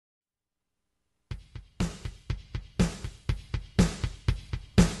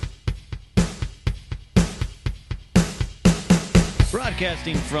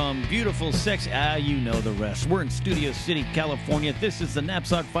Broadcasting from beautiful, sexy, you know the rest. We're in Studio City, California. This is the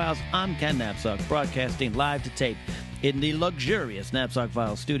Knapsack Files. I'm Ken Knapsack, broadcasting live to tape in the luxurious Knapsack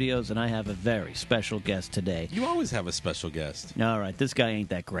Files studios, and I have a very special guest today. You always have a special guest. All right, this guy ain't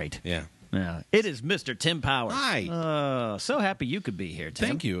that great. Yeah. It is Mr. Tim Powers. Hi. So happy you could be here, Tim.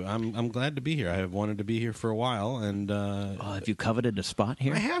 Thank you. I'm glad to be here. I have wanted to be here for a while, and have you coveted a spot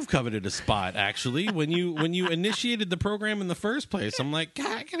here? I have coveted a spot actually. When you initiated the program in the first place, I'm like,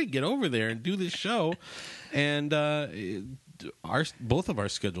 God, I gotta get over there and do this show, and both of our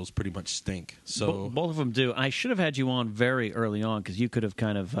schedules pretty much stink. So both of them do. I should have had you on very early on because you could have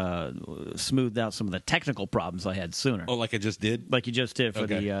kind of smoothed out some of the technical problems I had sooner. Oh, like I just did? Like you just did for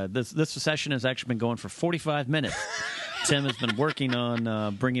Okay. this session has actually been going for 45 minutes. Tim has been working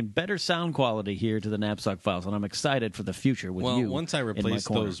on bringing better sound quality here to the Knapsack Files, and I'm excited for the future with you. Well, once I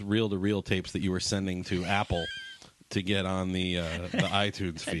replaced those reel-to-reel tapes that you were sending to Apple to get on the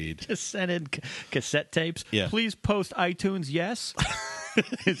iTunes feed. Just send in cassette tapes. Yeah. Please post iTunes yes.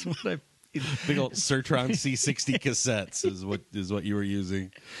 It's what I. Big old Sertron C60 cassettes is what you were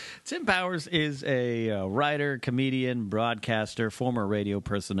using. Tim Powers is a writer, comedian, broadcaster, former radio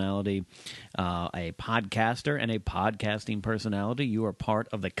personality, a podcaster, and a podcasting personality. You are part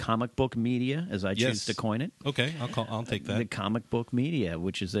of the comic book media, as I choose to coin it. Okay, I'll take that. The comic book media,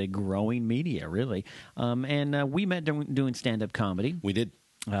 which is a growing media, really. And we met doing stand-up comedy. We did.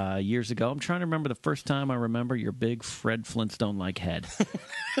 Years ago. I'm trying to remember the first time I remember your big Fred Flintstone-like head.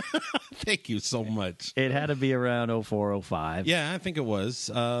 Thank you so much. It had to be around 04, 05. Yeah, I think it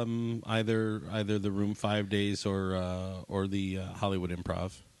was either the Room 5 days or the Hollywood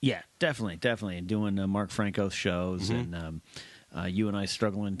Improv. Yeah, definitely. And doing Mark Franco's shows, and you and I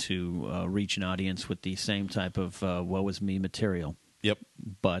struggling to reach an audience with the same type of woe is me material. Yep.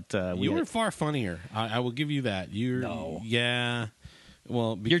 But you were far funnier. I will give you that. No. Yeah.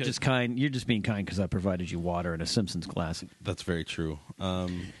 Well, you're just kind. You're just being kind because I provided you water in a Simpsons glass. That's very true.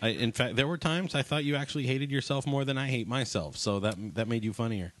 In fact, there were times I thought you actually hated yourself more than I hate myself. So that made you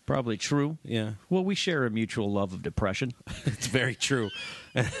funnier. Probably true. Yeah. Well, we share a mutual love of depression. It's very true.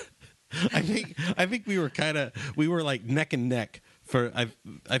 I think we were like neck and neck.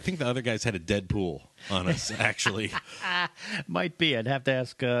 I think the other guys had a Deadpool on us, actually. Might be. I'd have to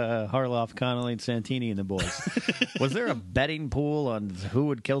ask Harloff, Connolly, and Santini and the boys. Was there a betting pool on who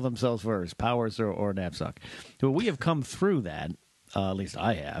would kill themselves first, Powers or Knapsack? Well, we have come through that. At least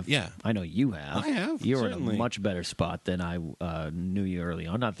I have. Yeah. I know you have. I have, You're certainly. in a much better spot than I knew you early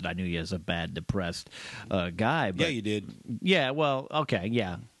on. Not that I knew you as a bad, depressed guy. But Yeah, you did. Yeah, well, okay,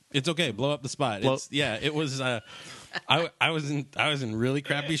 yeah. It's okay. Blow up the spot. It was. I was in really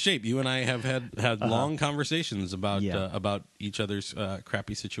crappy shape. You and I have had long conversations about each other's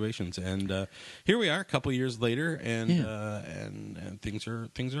crappy situations, and here we are, a couple years later, and things are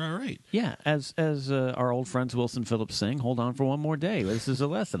all right. Yeah, as our old friends Wilson Phillips sing, "Hold on for one more day." This is a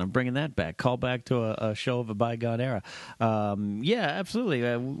lesson. I'm bringing that back. Call back to a show of a bygone era. Yeah, absolutely.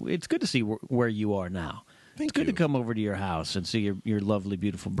 It's good to see where you are now. It's good to come over to your house and see your lovely,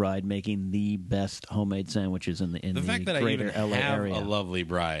 beautiful bride making the best homemade sandwiches in the fact that greater I even LA have area. a lovely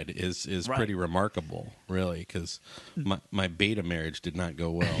bride is Right. pretty remarkable, really, because my beta marriage did not go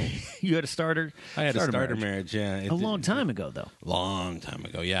well. You had a starter. I had a starter marriage. Yeah, A long time ago, though. Long time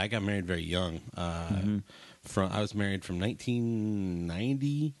ago. Yeah, I got married very young. I was married from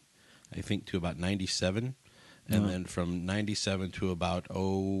 1990, I think, to about 97, and then from 97 to about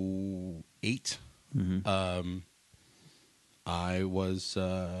 08. I was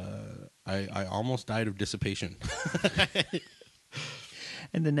I almost died of dissipation.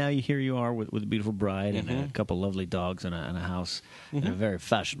 And then now here you are with a beautiful bride and a couple lovely dogs and a house in a very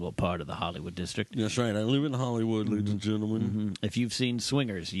fashionable part of the Hollywood district. That's right. I live in Hollywood, ladies and gentlemen. If you've seen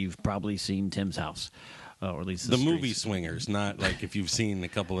Swingers, you've probably seen Tim's house, or at least The streets. movie Swingers, not like if you've seen a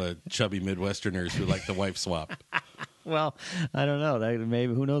couple of chubby Midwesterners who like the wife swap. Well, I don't know.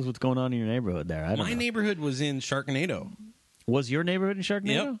 Maybe who knows what's going on in your neighborhood there? I don't My know. neighborhood was in Sharknado. Was your neighborhood in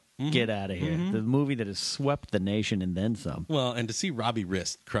Sharknado? Yep. Get out of here. The movie that has swept the nation and then some. Well, and to see Robbie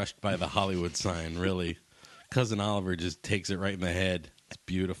Wrist crushed by the Hollywood sign, really. Cousin Oliver just takes it right in the head. It's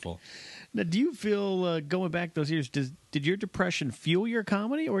beautiful. Now, do you feel going back those years? Did your depression fuel your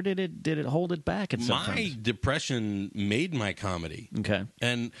comedy, or did it hold it back? At some My times? depression made my comedy. Okay.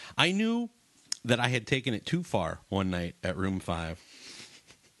 And I knew that I had taken it too far one night at Room 5.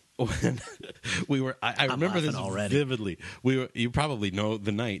 When we were, I remember this already. vividly. You probably know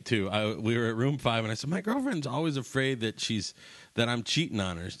the night too. We were at Room 5, and I said, "My girlfriend's always afraid that I'm cheating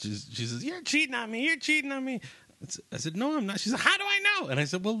on her." She says, "You're cheating on me. You're cheating on me." I said, "No, I'm not." She said, "How do I know?" And I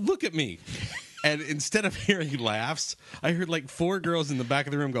said, "Well, look at me." And instead of hearing laughs, I heard like 4 girls in the back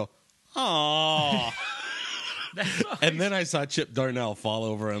of the room go, "Aww." And then I saw Chip Darnell fall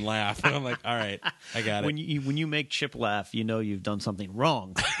over and laugh, and I'm like, "All right, I got it." When you make Chip laugh, you know you've done something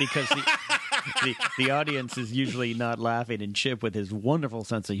wrong because the audience is usually not laughing, and Chip, with his wonderful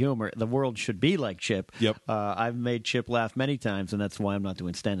sense of humor, the world should be like Chip. Yep. I've made Chip laugh many times, and that's why I'm not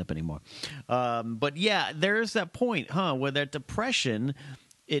doing stand-up anymore. But yeah, there is that point, where that depression,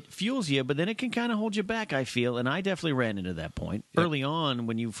 it fuels you, but then it can kind of hold you back, I feel, and I definitely ran into that point. Yep. Early on,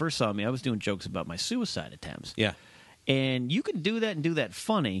 when you first saw me, I was doing jokes about my suicide attempts. Yeah. And you can do that and do that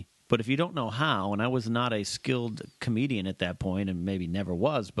funny, but if you don't know how, and I was not a skilled comedian at that point, and maybe never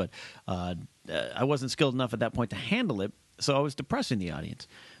was, but I wasn't skilled enough at that point to handle it, so I was depressing the audience.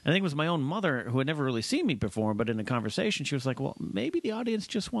 And I think it was my own mother, who had never really seen me perform, but in a conversation, she was like, well, maybe the audience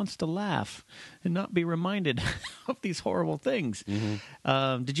just wants to laugh and not be reminded of these horrible things.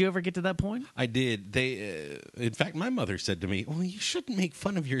 Mm-hmm. Did you ever get to that point? I did. In fact, my mother said to me, well, you shouldn't make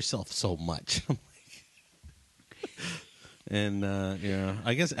fun of yourself so much. And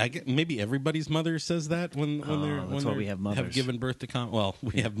I guess maybe everybody's mother says that when they we have mothers. Have given birth to well,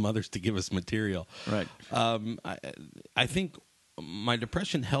 we have mothers to give us material, right? I think my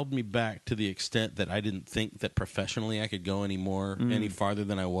depression held me back to the extent that I didn't think that professionally I could go any farther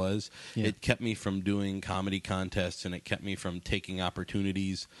than I was. Yeah. It kept me from doing comedy contests, and it kept me from taking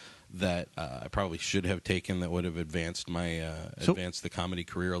opportunities that I probably should have taken that would have advanced the comedy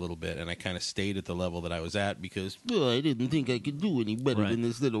career a little bit, and I kind of stayed at the level that I was at because I didn't think I could do any better than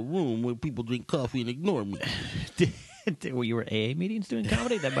this little room where people drink coffee and ignore me. Well, you were AA meetings doing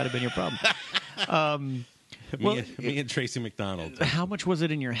comedy? That might have been your problem. Me and Tracy McDonald. How much was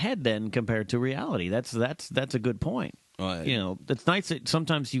it in your head then compared to reality? That's a good point. It's nice that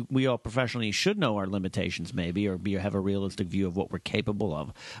sometimes we all professionally should know our limitations, maybe, or have a realistic view of what we're capable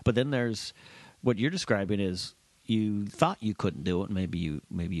of. But then there's what you're describing is you thought you couldn't do it, maybe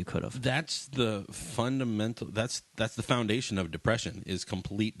you could have. That's the fundamental. That's the foundation of depression, is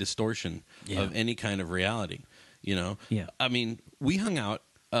complete distortion of any kind of reality. Yeah. I mean, we hung out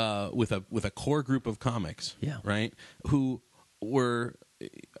with a core group of comics, right, who were,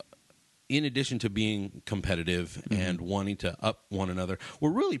 in addition to being competitive and wanting to up one another,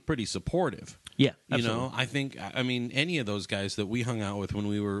 were really pretty supportive. Yeah, absolutely. I think, any of those guys that we hung out with when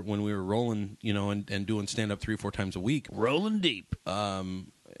we were rolling, and doing stand up 3-4 times a week, rolling deep,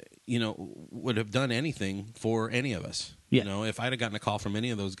 would have done anything for any of us. Yeah. If I'd have gotten a call from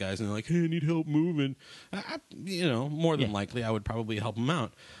any of those guys and they're like, hey, I need help moving, more than likely I would probably help them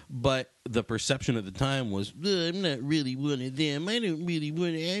out. But the perception at the time was, I'm not really one of them. I don't really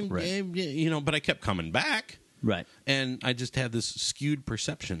want to, but I kept coming back. Right. And I just had this skewed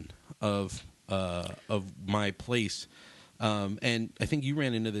perception of my place. And I think you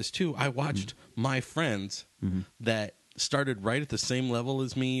ran into this too. I watched my friends that started right at the same level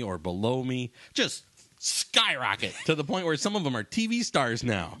as me or below me just skyrocket to the point where some of them are TV stars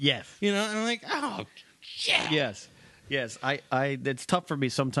now. Yes. And I'm like, oh, yeah. Yes. I it's tough for me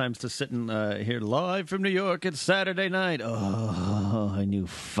sometimes to sit and hear live from New York. It's Saturday night. Oh, I knew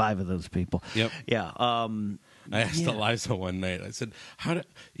 5 of those people. Yep. Yeah. I asked Eliza one night, I said,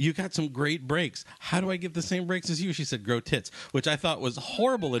 you got some great breaks. How do I get the same breaks as you? She said, grow tits, which I thought was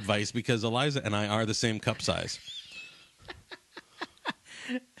horrible advice because Eliza and I are the same cup size.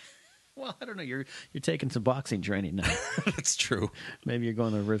 Well, I don't know. You're taking some boxing training now. That's true. Maybe you're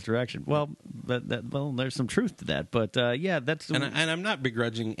going the reverse direction. Well, there's some truth to that. But that's and I'm not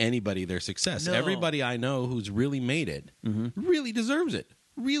begrudging anybody their success. No. Everybody I know who's really made it really deserves it.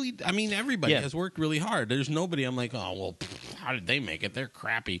 Really, I mean, everybody has worked really hard. There's nobody I'm like, oh well, how did they make it? They're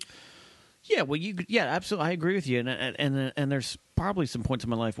crappy. Yeah, well, absolutely. I agree with you, and there's probably some points in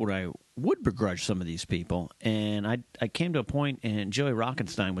my life where I would begrudge some of these people, and I came to a point, and Joey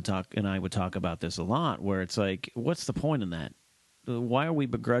Rockenstein would talk about this a lot, where it's like, what's the point in that? Why are we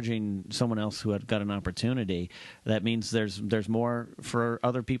begrudging someone else who had got an opportunity? That means there's more for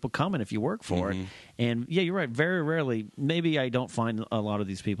other people coming if you work for it. And yeah, you're right. Very rarely, maybe I don't find a lot of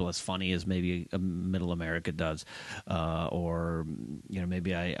these people as funny as maybe Middle America does, or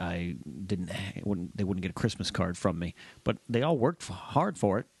maybe they wouldn't get a Christmas card from me. But they all worked hard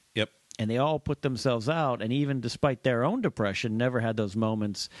for it. Yep. And they all put themselves out, and even despite their own depression, never had those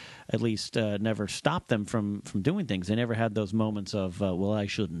moments, at least never stopped them from doing things. They never had those moments of, well, I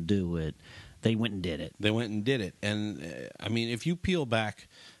shouldn't do it. They went and did it. And, I mean, if you peel back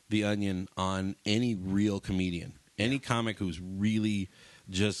the onion on any real comedian, any comic who's really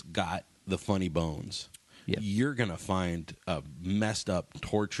just got the funny bones, you're going to find a messed up,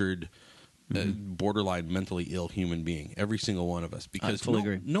 tortured, borderline mentally ill human being, every single one of us, because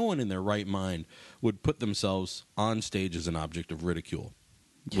no one in their right mind would put themselves on stage as an object of ridicule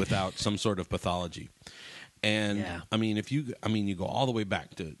without some sort of pathology. And I mean, you go all the way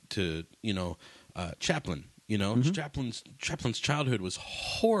back to Chaplin. Chaplin's childhood was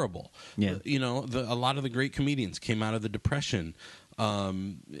horrible. Yeah. A lot of the great comedians came out of the Depression.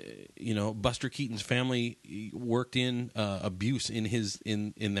 Buster Keaton's family worked in abuse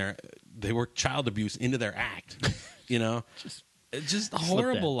they worked child abuse into their act. Just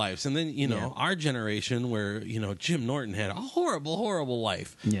horrible lives. And then our generation, where Jim Norton had a horrible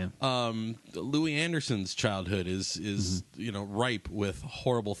life. Yeah. Louis Anderson's childhood is ripe with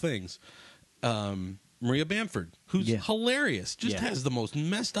horrible things. Maria Bamford, who's hilarious, has the most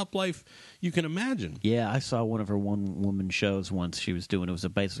messed up life you can imagine. Yeah, I saw one of her one-woman shows once. She was doing, it was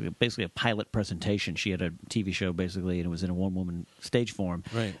basically a pilot presentation. She had a TV show basically, and it was in a one-woman stage form.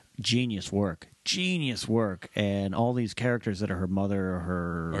 Right. Genius work, and all these characters that are her mother,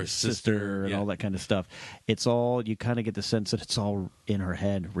 her sister, and all that kind of stuff. It's all, you kind of get the sense that it's all in her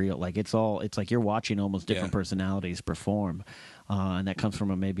head, real. Like it's like you're watching almost different personalities perform. And that comes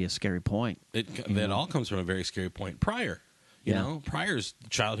from maybe a scary point. That all comes from a very scary point. Pryor's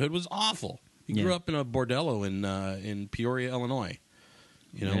childhood was awful. He grew up in a bordello in Peoria, Illinois.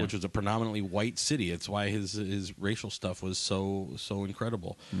 Which was a predominantly white city. It's why his racial stuff was so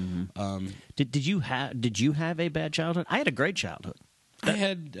incredible. Mm-hmm. Did you have a bad childhood? I had a great childhood. I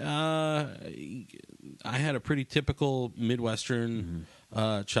had a pretty typical Midwestern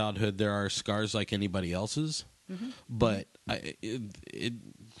childhood. There are scars like anybody else's. But it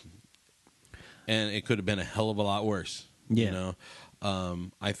could have been a hell of a lot worse.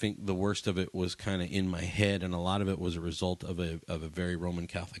 I think the worst of it was kind of in my head, and a lot of it was a result of a very Roman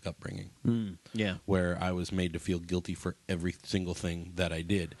Catholic upbringing. Where I was made to feel guilty for every single thing that I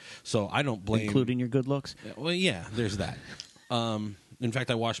did. So I don't blame, including your good looks. Well, yeah, there's that. In fact,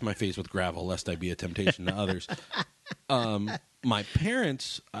 I washed my face with gravel lest I be a temptation to others. My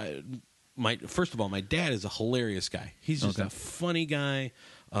parents. First of all, my dad is a hilarious guy. He's just a funny guy.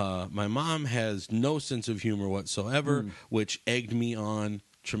 My mom has no sense of humor whatsoever, which egged me on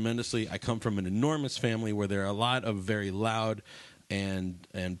tremendously. I come from an enormous family where there are a lot of very loud and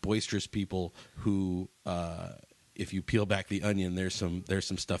boisterous people who, if you peel back the onion, there's some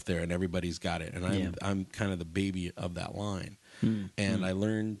stuff there, and everybody's got it. And I'm kind of the baby of that line. And I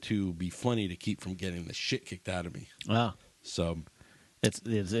learned to be funny to keep from getting the shit kicked out of me. Wow. So it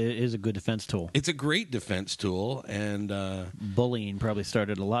is a good defense tool. It's a great defense tool, and bullying probably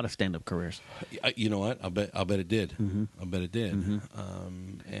started a lot of stand-up careers. You know what? I'll bet it did. I'll bet it did.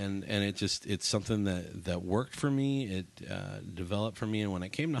 And it's something that worked for me. It developed for me, and when I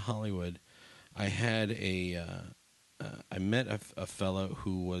came to Hollywood, I had I met a fellow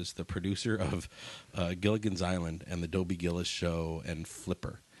who was the producer of Gilligan's Island and the Dobie Gillis Show and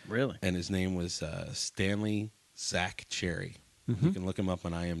Flipper. Really? And his name was Stanley Zach Cherry. You can look him up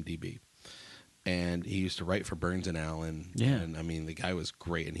on IMDb. And he used to write for Burns and Allen. Yeah. And, the guy was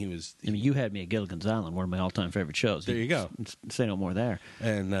great. And he was... you had me at Gilligan's Island, one of my all-time favorite shows. There you go. Say no more there.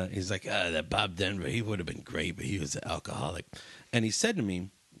 And he's like, that Bob Denver, he would have been great, but he was an alcoholic. And he said to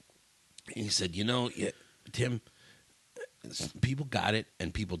me, Tim, people got it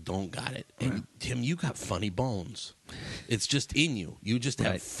and people don't got it. And Tim, you got funny bones. It's just in you. You just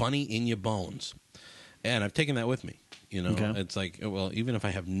have funny in your bones. And I've taken that with me. It's like, well, even if I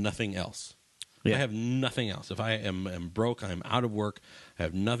have nothing else, I have nothing else. If I am broke, I'm out of work, I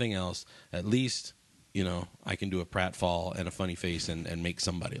have nothing else, at least, I can do a pratfall and a funny face and make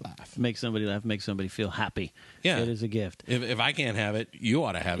somebody laugh. Make somebody feel happy. Yeah. It is a gift. If I can't have it, you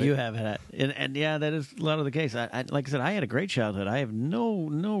ought to have it. You have it. And that is a lot of the case. I like I said, I had a great childhood. I have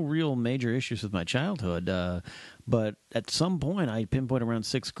no real major issues with my childhood. But at some point, I pinpoint around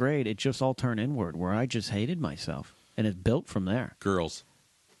 6th grade, it just all turned inward, where I just hated myself. And it built from there. Girls.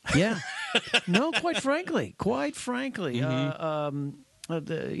 Yeah. No, quite frankly. Pop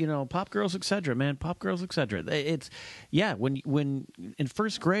girls, etc. Man, pop girls, etc. It's when in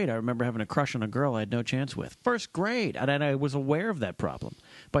 1st grade, I remember having a crush on a girl I had no chance with. 1st grade, and I was aware of that problem.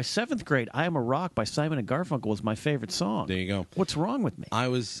 By 7th grade, "I Am a Rock" by Simon and Garfunkel was my favorite song. There you go. What's wrong with me? I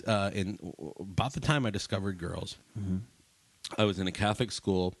was in about the time I discovered girls. I was in a Catholic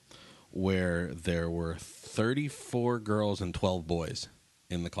school where there were 34 girls and 12 boys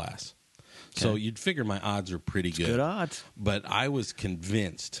in the class. Okay. So you'd figure my odds are pretty good. Good odds. But I was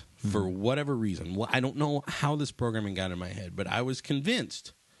convinced, for whatever reason, I don't know how this programming got in my head, but I was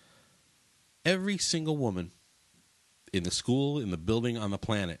convinced every single woman in the school, in the building, on the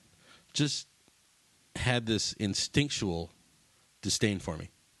planet, just had this instinctual disdain for me.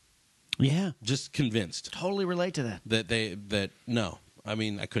 Yeah. Just convinced. Totally relate to that. No. I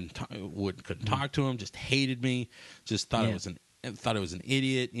mean, I couldn't talk to him. Just hated me. Just thought I was an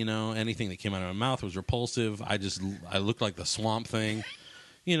idiot. Anything that came out of my mouth was repulsive. I looked like the Swamp Thing,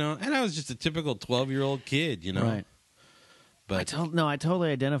 And I was just a typical 12-year-old kid, Right. But I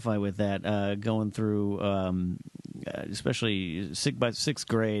totally identify with that. Going through, especially by sixth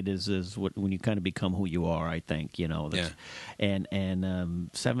grade, is when you kind of become who you are. I think and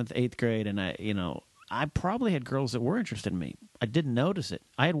seventh, eighth grade, and I probably had girls that were interested in me. I didn't notice it.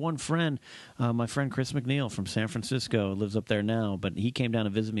 I had one friend, my friend Chris McNeil from San Francisco, lives up there now, but he came down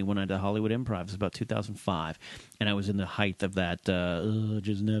to visit me when I did Hollywood Improv. It was about 2005, and I was in the height of that, I'll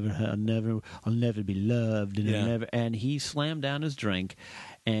never be loved, and he slammed down his drink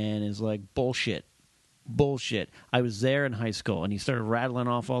and is like, bullshit. I was there in high school, and he started rattling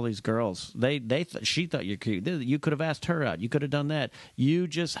off all these girls. She thought you're cute. You could have asked her out. You could have done that. You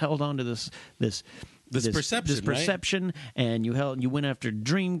just held on to this perception, right? And you went after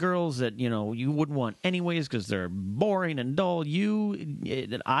dream girls that you wouldn't want anyways because they're boring and dull. And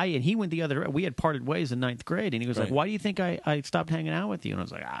he went the other. We had parted ways in ninth grade, and he was like, "Why do you think I stopped hanging out with you?" And I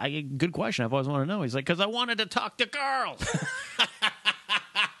was like, "Good question. I've always wanted to know." He's like, "Because I wanted to talk to girls."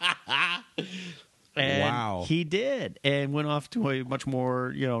 And wow. He did, and went off to a much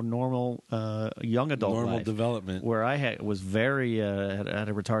more normal young adult life, development, where I was very had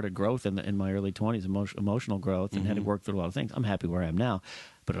a retarded growth in my early 20s, emotional growth, and had to work through a lot of things. I'm happy where I am now,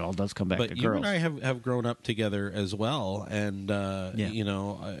 but it all does come back to girls. But you and I have grown up together as well, and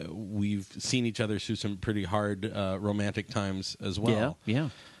we've seen each other through some pretty hard romantic times as well. Yeah.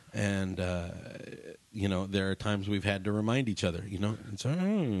 And there are times we've had to remind each other. It's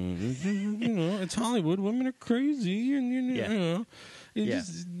it's Hollywood. Women are crazy, and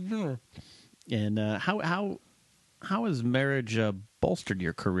And how has marriage bolstered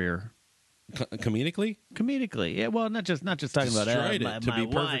your career? Comedically? Comedically, yeah. Well, not just talking about it. To be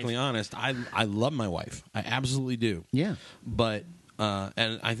perfectly honest, I love my wife. I absolutely do. Yeah. But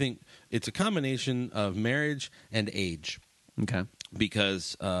and I think it's a combination of marriage and age. Okay.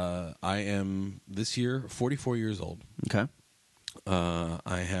 Because I am this year 44 years old. Okay.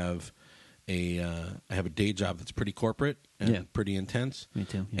 I have a day job that's pretty corporate and pretty intense. Me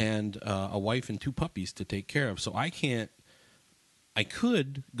too. Yeah. And a wife and 2 puppies to take care of. So I could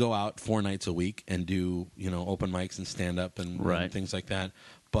go out 4 nights a week and do open mics and stand up and things like that,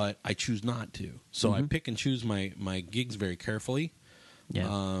 but I choose not to. So I pick and choose my gigs very carefully.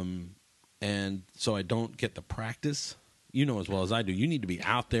 Yeah. And so I don't get the practice. As well as I do. You need to be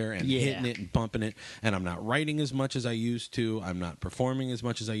out there and hitting it and bumping it. And I'm not writing as much as I used to. I'm not performing as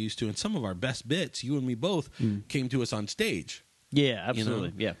much as I used to. And some of our best bits, you and me both, came to us on stage. Yeah,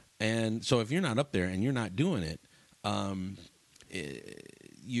 absolutely. Yeah. And so if you're not up there and you're not doing it,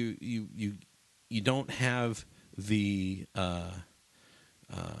 you don't have the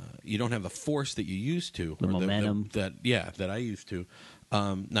force that you used to. The momentum. That I used to.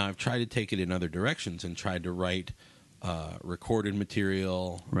 Now I've tried to take it in other directions and tried to write recorded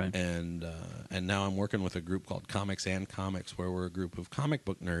material, and now I'm working with a group called Comics and Comics, where we're a group of comic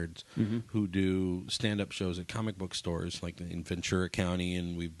book nerds who do stand-up shows at comic book stores, like in Ventura County,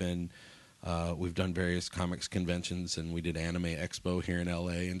 and we've done various comics conventions, and we did Anime Expo here in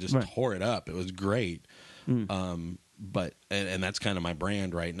LA, and just tore it up. It was great. But that's kind of my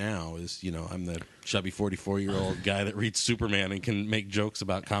brand right now. Is I'm the chubby 44-year-old guy that reads Superman and can make jokes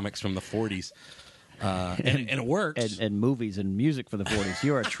about comics from the 40s. And it works. And movies and music for the 40s.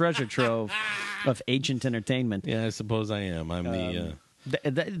 You're a treasure trove of ancient entertainment. Yeah, I suppose I am. I'm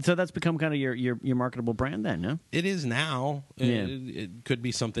so that's become kind of your marketable brand then, no? It is now. It could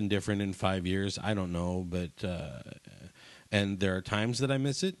be something different in 5 years. I don't know, but and there are times that I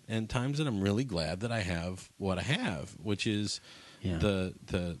miss it, and times that I'm really glad that I have what I have, which is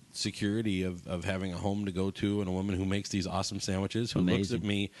the security of having a home to go to and a woman who makes these awesome sandwiches, who looks at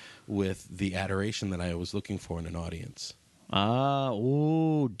me with the adoration that I was looking for in an audience.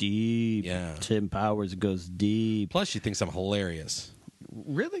 Deep. Yeah. Tim Powers goes deep. Plus, she thinks I'm hilarious.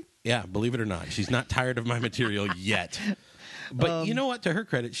 Really? Yeah, believe it or not. She's not tired of my material yet. But you know what? To her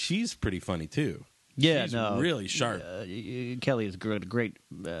credit, she's pretty funny, too. Yeah, she's really sharp. Kelly is a great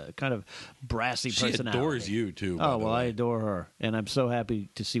kind of brassy personality. She adores you, too. I adore her. And I'm so happy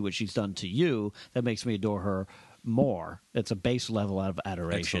to see what she's done to you. That makes me adore her more. It's a base level of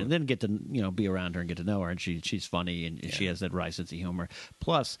adoration. Excellent. And then get to be around her and get to know her. And she's funny, and she has that wry sense of humor.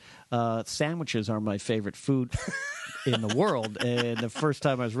 Plus, sandwiches are my favorite food in the world. And the first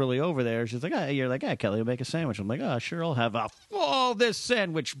time I was really over there, she's like, you're like, Kelly, I'll make a sandwich. I'm like, sure, I'll have this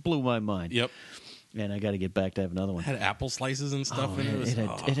sandwich blew my mind. Yep. And I got to get back to have another one. It had apple slices and stuff in it.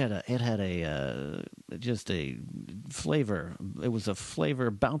 It had a just a flavor. It was a flavor,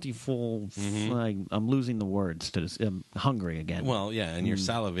 bountiful. Like, I'm losing the words. I'm hungry again. Well, yeah, and you're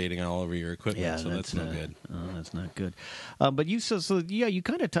salivating all over your equipment, so that's no good. Oh, that's not good. But you you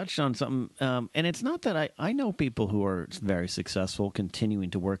kind of touched on something, and it's not that I know people who are very successful, continuing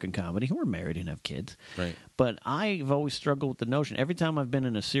to work in comedy, who are married and have kids. Right. But I've always struggled with the notion. Every time I've been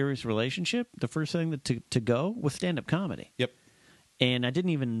in a serious relationship, the first thing to go was stand-up comedy. Yep. And I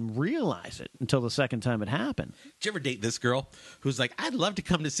didn't even realize it until the second time it happened. Did you ever date this girl who's like, I'd love to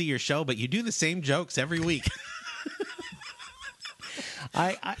come to see your show, but you do the same jokes every week?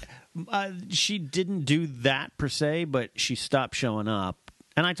 She didn't do that per se, but she stopped showing up.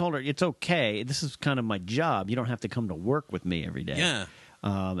 And I told her, it's okay. This is kind of my job. You don't have to come to work with me every day. Yeah.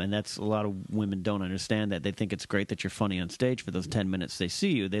 And that's a lot of women don't understand that. They think it's great that you're funny on stage for those 10 minutes they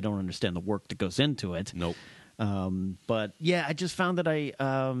see you. They don't understand the work that goes into it. Nope. But yeah, I just found that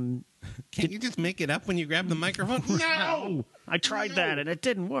Can't you just make it up when you grab the microphone? No! I tried that and it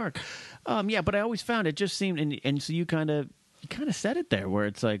didn't work. Yeah, but I always found it just seemed, and so you kind of said it there, where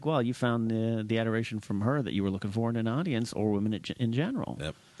it's like, well, you found the adoration from her that you were looking for in an audience, or women in general.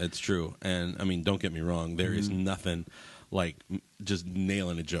 Yep, that's true. And I mean, don't get me wrong, there is nothing like just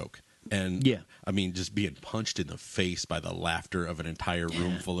nailing a joke. And yeah. I mean, just being punched in the face by the laughter of an entire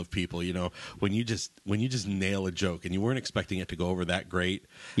room full of people. You know, when you just nail a joke and you weren't expecting it to go over that great,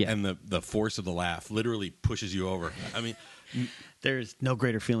 and the force of the laugh literally pushes you over. I mean, there's no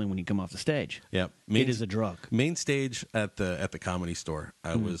greater feeling when you come off the stage. Yeah, it is a drug. Main stage at the Comedy Store,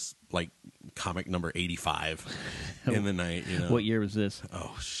 I was like comic number 85 in the night. You know, what year was this?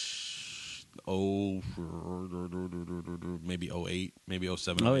 Maybe 08, maybe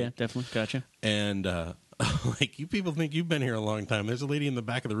 07. Oh, yeah, definitely. Gotcha. And, like, you people think you've been here a long time. There's a lady in the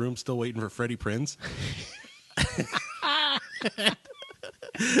back of the room still waiting for Freddie Prinze.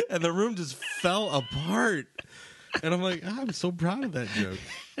 And the room just fell apart. And I'm like, I'm so proud of that joke.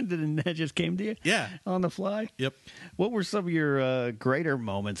 And that just came to you? Yeah. On the fly? Yep. What were some of your greater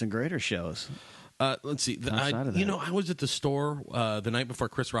moments and greater shows? Let's see. I was at the store the night before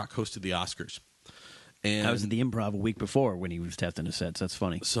Chris Rock hosted the Oscars. And I was at the Improv a week before when he was testing his sets. That's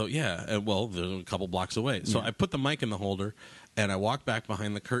funny. So, yeah. They're a couple blocks away. So I put the mic in the holder, and I walk back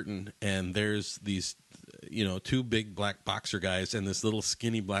behind the curtain, and there's these, two big black boxer guys and this little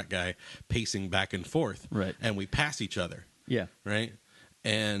skinny black guy pacing back and forth. Right. And we pass each other. Yeah. Right?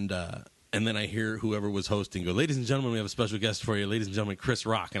 And then I hear whoever was hosting go, ladies and gentlemen, we have a special guest for you. Ladies and gentlemen, Chris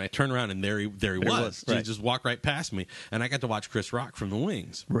Rock. And I turn around, and there he was. Right. He just walked right past me. And I got to watch Chris Rock from the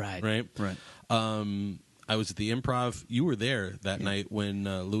wings. Right. Right? Right. I was at the Improv. You were there that night when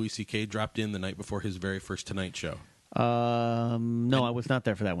Louis C.K. dropped in the night before his very first Tonight Show. No, I was not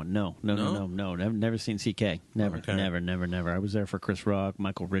there for that one. No. Never seen CK. Never, okay. never. I was there for Chris Rock,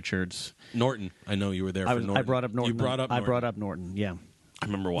 Michael Richards. Norton. I know you were there for Norton. I brought up Norton. You brought up Norton. I brought up Norton, yeah. I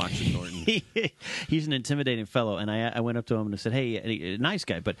remember watching Norton. He's an intimidating fellow, and I went up to him and I said, hey, a nice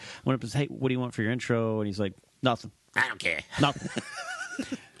guy, but I went up and said, hey, what do you want for your intro? And he's like, nothing. I don't care. Nothing.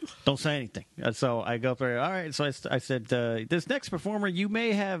 Don't say anything. So I go up there, all right, so I said, this next performer, you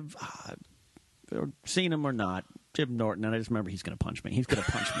may have seen him or not, Jim Norton, and I just remember he's going to punch me. He's going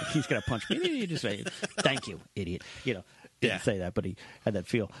to punch me. You just say, thank you, idiot. Didn't say that, but he had that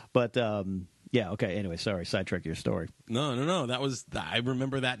feel. But, yeah, okay, anyway, sorry, sidetrack your story. No, I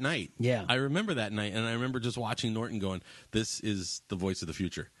remember that night. Yeah. I remember that night, and I remember just watching Norton going, this is the voice of the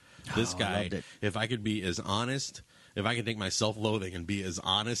future. This guy, if I could be as honest, if I could take my self-loathing and be as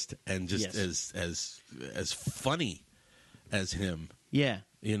honest and just as funny as him. Yeah.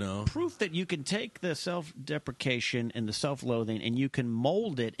 Proof that you can take the self-deprecation and the self-loathing and you can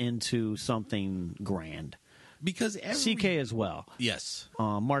mold it into something grand. Because CK as well. Yes.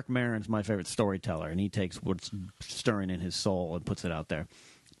 Mark Maron's my favorite storyteller, and he takes what's stirring in his soul and puts it out there.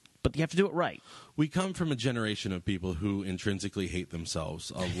 But you have to do it right. We come from a generation of people who intrinsically hate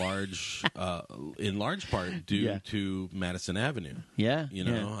themselves, in large part due to Madison Avenue. Yeah.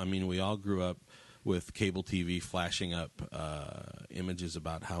 I mean, we all grew up with cable TV flashing up images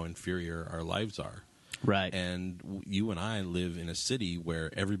about how inferior our lives are. Right. And you and I live in a city where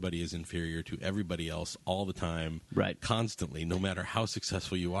everybody is inferior to everybody else all the time. Right. Constantly. No matter how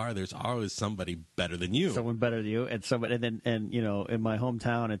successful you are, there's always somebody better than you. Someone better than you. And in my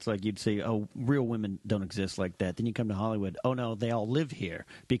hometown, it's like you'd say, oh, real women don't exist like that. Then you come to Hollywood, oh, no, they all live here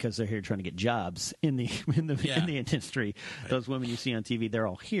because they're here trying to get jobs in the industry. Right. Those women you see on TV, they're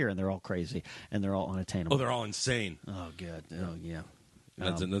all here, and they're all crazy, and they're all unattainable. Oh, they're all insane. Oh, good. Oh, yeah.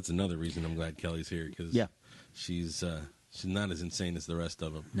 That's another reason I'm glad Kelly's here, because she's She's not as insane as the rest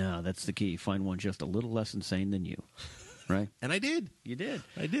of them. No, that's the key. Find one just a little less insane than you. Right? And I did. You did.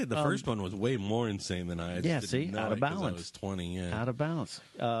 I did. The first one was way more insane than I. Yeah, see? Out of balance. I was 20, yeah. Out of balance.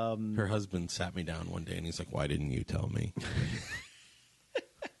 Her husband sat me down one day, and he's like, why didn't you tell me?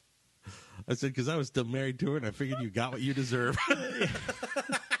 I said, because I was still married to her, and I figured you got what you deserve.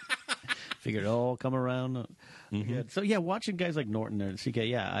 Figured it all come around. Mm-hmm. Yeah. So, yeah, watching guys like Norton and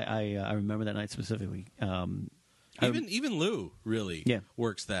CK, I remember that night specifically. Even Lou really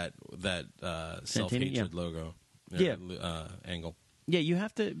works that self-hatred logo. Angle. Yeah, you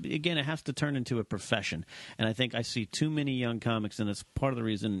have to, again, it has to turn into a profession. And I think I see too many young comics, and it's part of the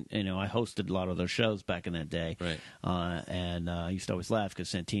reason, I hosted a lot of those shows back in that day. Right. And I used to always laugh because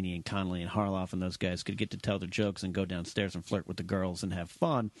Santini and Connolly and Harloff and those guys could get to tell their jokes and go downstairs and flirt with the girls and have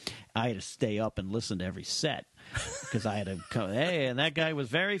fun. I had to stay up and listen to every set because I had to come, hey, and that guy was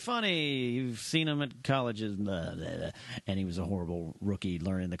very funny. You've seen him at colleges, blah, blah, blah. And he was a horrible rookie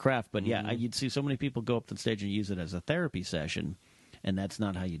learning the craft. But, you'd see so many people go up to the stage and use it as a therapy session. And that's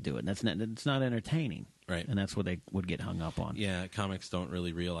not how you do it. It's not entertaining. Right. And that's what they would get hung up on. Yeah, comics don't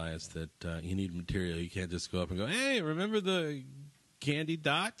really realize that you need material. You can't just go up and go, hey, remember the candy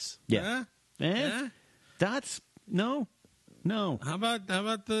dots? Yeah. Dots? No. How about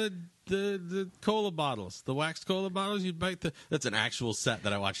the cola bottles, the waxed cola bottles? You'd bite that's an actual set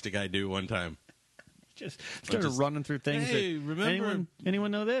that I watched a guy do one time. Just started running through things. Hey, remember?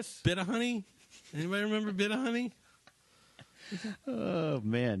 Anyone know this? Bit of Honey? Anybody remember Bit of Honey? Oh,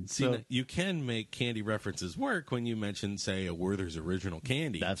 man. See, you can make candy references work when you mention, say, a Werther's Original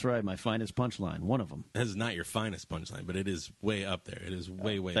Candy. That's right. My finest punchline. One of them. That is not your finest punchline, but it is way up there. It is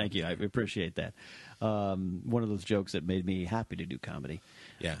way up there. Thank you. I appreciate that. One of those jokes that made me happy to do comedy.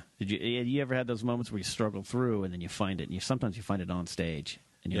 Yeah. Did you ever had those moments where you struggle through and then you find it, and sometimes you find it on stage,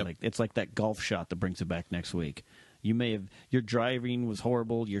 and you're like, it's like that golf shot that brings it back next week. You may have, your driving was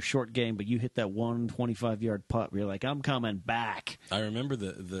horrible, your short game, but you hit that 125-yard putt where you're like, I'm coming back. I remember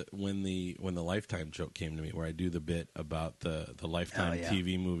when the Lifetime joke came to me, where I do the bit about the Lifetime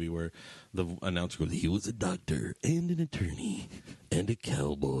TV movie where the announcer goes, he was a doctor and an attorney and a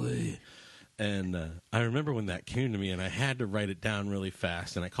cowboy. And I remember when that came to me, and I had to write it down really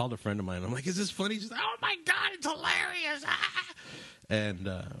fast. And I called a friend of mine. I'm like, "Is this funny?" She's like, "Oh my God, it's hilarious!" And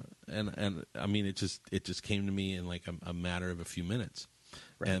I mean, it just came to me in like a matter of a few minutes.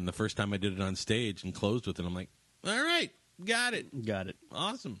 Right. And the first time I did it on stage and closed with it, I'm like, "All right, got it,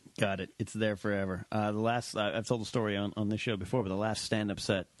 awesome, got it. It's there forever." The last I've told the story on this show before, but the last stand-up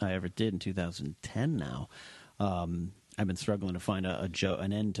set I ever did in 2010. Now. I've been struggling to find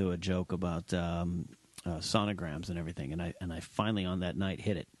an end to a joke about sonograms and everything, and I finally on that night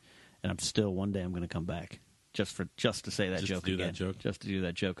hit it, and I'm still one day I'm going to come back just to say that joke again, just to do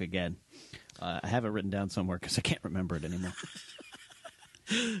that joke again. I have it written down somewhere because I can't remember it anymore.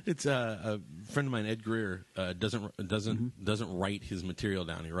 It's a friend of mine, Ed Greer, doesn't write his material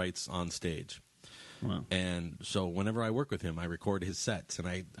down. He writes on stage. Wow. And so whenever I work with him, I record his sets, and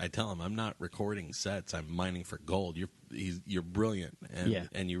I tell him I'm not recording sets. I'm mining for gold. You're brilliant,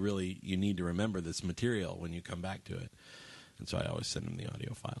 and you need to remember this material when you come back to it. And so I always send him the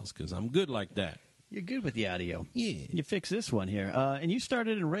audio files because I'm good like that. You're good with the audio. Yeah. You fix this one here. And you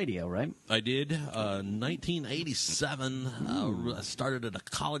started in radio, right? I did. 1987, I started at a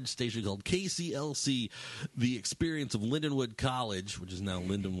college station called KCLC, the Experience of Lindenwood College, which is now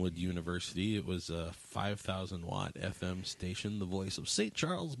Lindenwood University. It was a 5,000-watt FM station, the voice of St.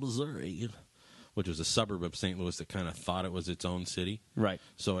 Charles, Missouri, which was a suburb of St. Louis that kind of thought it was its own city. Right.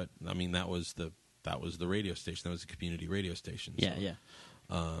 So, that was the radio station. That was the community radio station. Yeah, so. Yeah.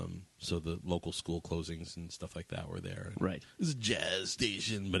 So the local school closings and stuff like that were there. Right. It was a jazz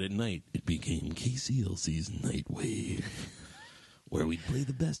station, but at night it became KCLC's Nightwave, where we'd play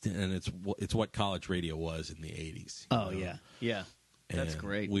the best. And it's what college radio was in the 80s. Oh, yeah. Yeah. That's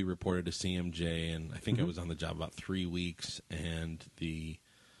great. We reported to CMJ, and I think I was on the job about 3 weeks, and the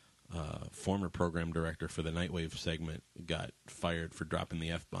former program director for the Nightwave segment got fired for dropping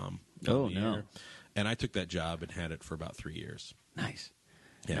the F-bomb. Oh, no. Air. And I took that job and had it for about 3 years. Nice.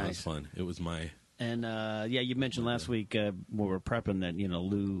 Yeah, nice. It was fun. It was my... And, you mentioned last week when we were prepping that,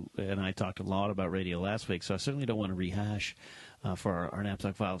 Lou and I talked a lot about radio last week, so I certainly don't want to rehash for our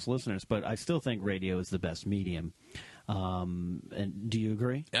Knapsack Files listeners, but I still think radio is the best medium. And do you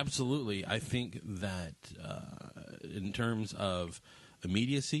agree? Absolutely. I think that in terms of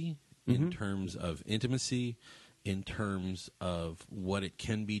immediacy, in terms of intimacy, in terms of what it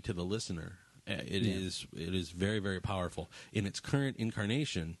can be to the listener, it is very, very powerful. In its current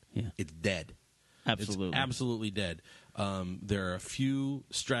incarnation, it's dead. Absolutely. It's absolutely dead. There are a few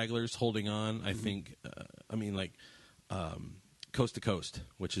stragglers holding on. I think, Coast to Coast,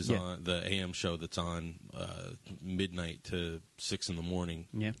 which is on the AM show that's on midnight to 6 in the morning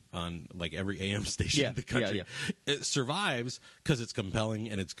on like every AM station in the country. It survives because it's compelling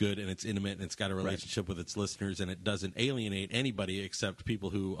and it's good and it's intimate and it's got a relationship with its listeners and it doesn't alienate anybody except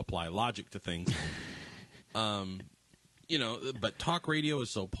people who apply logic to things. But talk radio is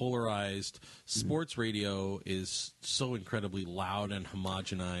so polarized. Sports radio is so incredibly loud and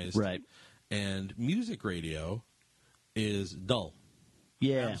homogenized. Right. And music radio is dull.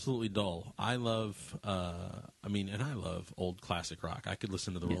 Yeah. Absolutely dull. I love, and I love old classic rock. I could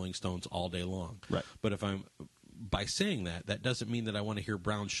listen to the Rolling Stones all day long. Right. But by saying that doesn't mean that I want to hear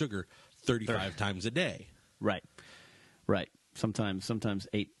Brown Sugar 35 times a day. Right. Right. Sometimes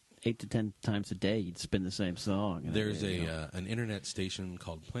 8 to 10 times a day you'd spin the same song. There's an internet station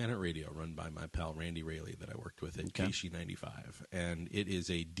called Planet Radio run by my pal Randy Raley that I worked with at KC95. And it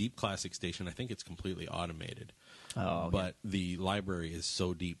is a deep classic station. I think it's completely automated. Oh, okay. But the library is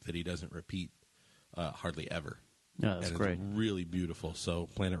so deep that he doesn't repeat hardly ever. No, that's great. It's really beautiful. So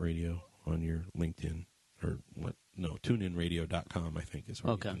Planet Radio on your LinkedIn or TuneInRadio.com I think is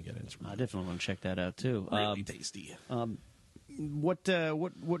where you can get it. I definitely want to check that out too. Really tasty. What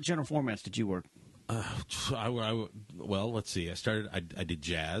general formats did you work? Well, let's see. I did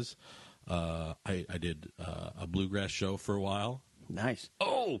jazz. I did a bluegrass show for a while. Nice.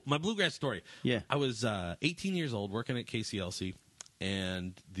 Oh, my bluegrass story. Yeah. I was 18 years old working at KCLC,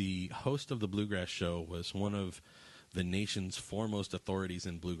 and the host of the bluegrass show was one of the nation's foremost authorities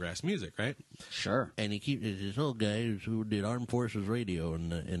in bluegrass music, right? Sure. And he this old guy who did Armed Forces Radio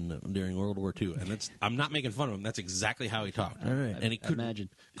during World War II. And I'm not making fun of him. That's exactly how he talked. All right. And he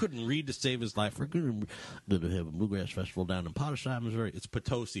couldn't read to save his life. We're going to have a bluegrass festival down in Potosi, Missouri. It's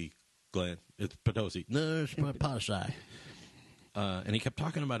Potosi, Glenn. It's Potosi. No, it's Potosi. And he kept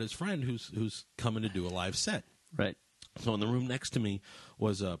talking about his friend who's coming to do a live set. Right. So in the room next to me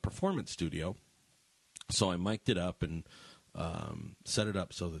was a performance studio. So I mic'd it up and set it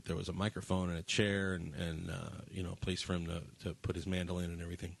up so that there was a microphone and a chair and a place for him to put his mandolin and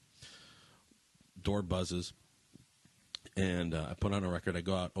everything. Door buzzes, and I put on a record. I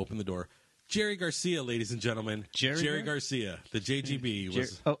go out, open the door. Jerry Garcia, ladies and gentlemen. Jerry Garcia, the JGB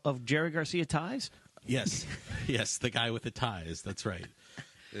was of Jerry Garcia ties. Yes, the guy with the ties. That's right.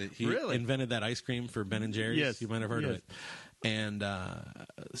 He invented that ice cream for Ben and Jerry's. Yes, you might have heard of it. And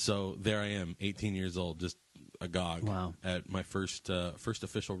so there I am, 18 years old, just agog at my first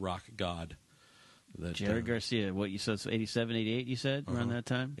official rock god. Jerry Garcia, what you said, 87, 88, you said, around that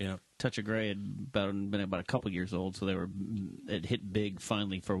time? Yeah. Touch of Grey had been about a couple years old, so it hit big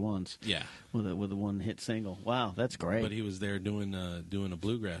finally for once. Yeah. With a one-hit single. Wow, that's great. But he was there doing a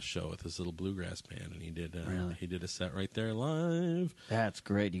bluegrass show with his little bluegrass band, and he did a set right there live. That's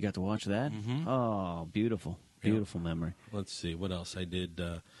great. You got to watch that? Mm-hmm. Oh, beautiful. Beautiful memory. Let's see, what else? I did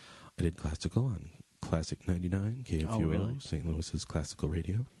classical on Classic 99, KFUO, oh, really? St. Louis's classical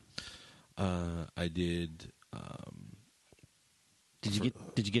radio. I did. Did you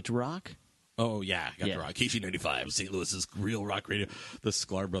get to rock? Oh yeah, I got to rock. KC95, St. Louis's real rock radio. The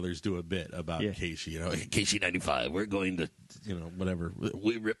Sklar brothers do a bit about KC. KC95, we're going to whatever.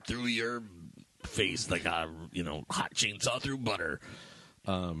 We rip through your face like a hot chainsaw through butter.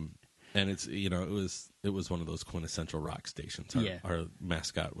 And it's it was one of those quintessential rock stations. Our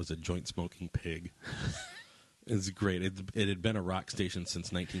mascot was a joint smoking pig. It's great. It had been a rock station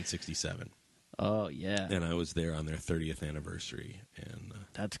since 1967. Oh yeah, and I was there on their 30th anniversary, and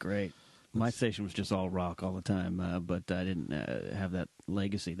that's great. My station was just all rock all the time, but I didn't have that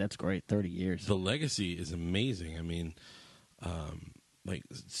legacy. That's great. 30 years. The legacy is amazing. I mean, like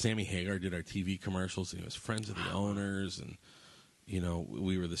Sammy Hagar did our TV commercials, and he was friends with the owners, and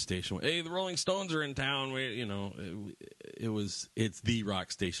we were the station. Hey, the Rolling Stones are in town. It's the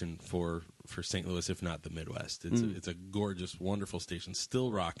rock station for St. Louis, if not the Midwest. It's a gorgeous, wonderful station,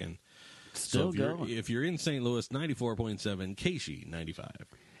 still rocking. Still going. If you're in St. Louis, 94.7, KC 95.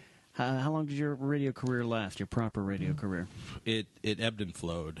 How long did your radio career last? Your proper radio career? It ebbed and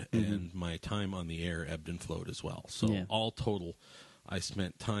flowed, and my time on the air ebbed and flowed as well. So all total, I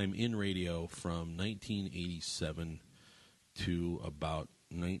spent time in radio from 1987 to about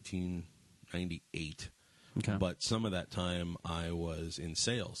 1998. Okay. But some of that time I was in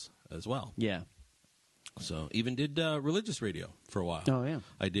sales as well. Yeah. So even did religious radio for a while. Oh, yeah.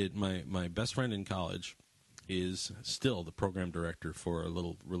 I did. My best friend in college is still the program director for a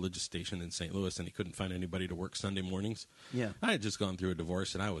little religious station in St. Louis, and he couldn't find anybody to work Sunday mornings. Yeah. I had just gone through a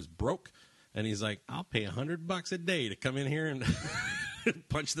divorce, and I was broke. And he's like, I'll pay $100 a day to come in here and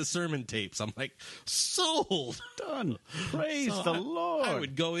punch the sermon tapes. I'm like, sold. Done. Praise the Lord. I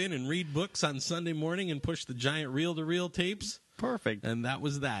would go in and read books on Sunday morning and push the giant reel-to-reel tapes. Perfect. And that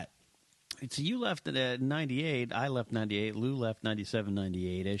was that. So you left at 98. I left 98. Lou left 97,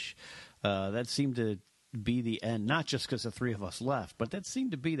 98-ish. That seemed to be the end, not just because the three of us left, but that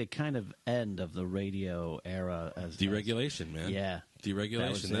seemed to be the kind of end of the radio era. Deregulation, man. Yeah.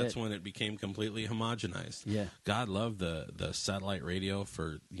 Deregulation. That's when it became completely homogenized. Yeah. God loved the satellite radio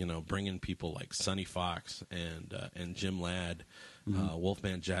for, bringing people like Sonny Fox and Jim Ladd,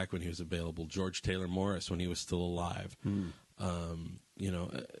 Wolfman Jack when he was available, George Taylor Morris when he was still alive.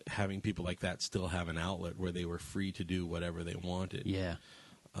 Having people like that still have an outlet where they were free to do whatever they wanted. Yeah.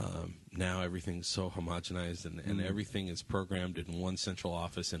 Now everything's so homogenized and everything is programmed in one central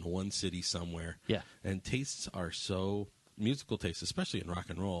office in one city somewhere. Yeah. And tastes are so, musical tastes, especially in rock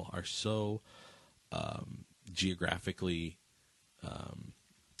and roll, are so geographically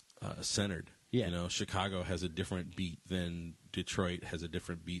centered. Yeah. Chicago has a different beat than Detroit, has a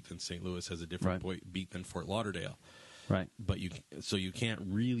different beat than St. Louis, has a different beat than Fort Lauderdale. Right. But you can't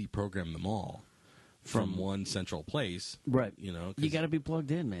really program them all from one central place. Right. You got to be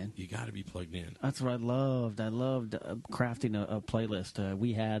plugged in, man. You got to be plugged in. That's what I loved. I loved crafting a playlist.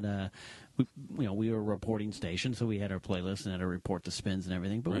 We had, we were a reporting station, so we had our playlist and had to report the spins and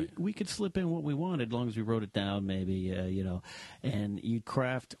everything. But we could slip in what we wanted as long as we wrote it down, maybe, and you'd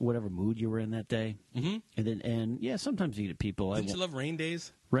craft whatever mood you were in that day. Mm-hmm. And sometimes you get people. Didn't you love Rain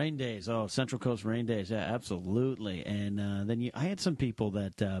Days? Rain Days, Central Coast Rain Days, yeah, absolutely. And then I had some people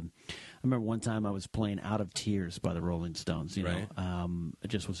that I remember one time I was playing "Out of Tears" by the Rolling Stones. I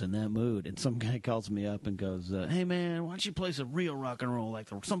just was in that mood, and some guy calls me up and goes, "Hey man, why don't you play some real rock and roll, like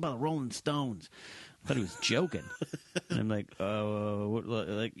something by the Rolling Stones?" I thought he was joking, and I'm like,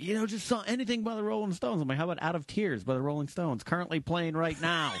 just saw anything by the Rolling Stones. I'm like, how about "Out of Tears" by the Rolling Stones, currently playing right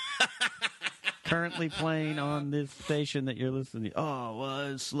now? Currently playing on this station that you're listening to. Oh,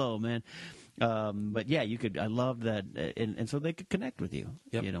 well, it's slow, man. But yeah, you could. I loved that, and so they could connect with you.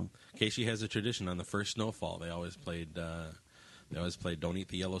 Yep. Casey has a tradition. On the first snowfall, they always played. "Don't Eat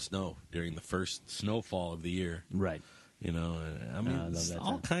the Yellow Snow" during the first snowfall of the year. Right.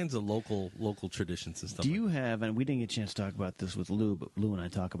 All kinds of local traditions and stuff. Do you have? And we didn't get a chance to talk about this with Lou, but Lou and I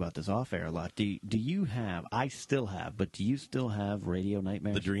talk about this off air a lot. Do you have? I still have, but do you still have radio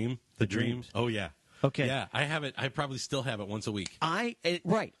nightmares? The dreams. Oh yeah. Okay. Yeah, I have it. I probably still have it once a week. Right.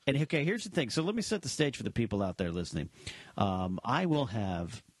 And okay, here's the thing. So let me set the stage for the people out there listening. I will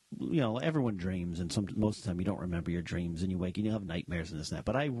have. Everyone dreams, and most of the time you don't remember your dreams, and you wake and you have nightmares and this and that.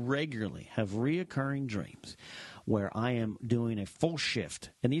 But I regularly have reoccurring dreams where I am doing a full shift,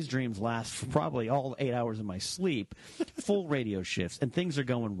 and these dreams last for probably all 8 hours of my sleep, full radio shifts, and things are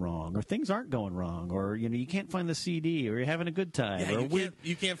going wrong, or things aren't going wrong, or you can't find the CD, or you're having a good time. Yeah,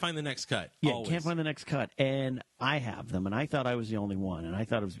 you can't find the next cut. Yeah, you can't find the next cut, and I have them, and I thought I was the only one, and I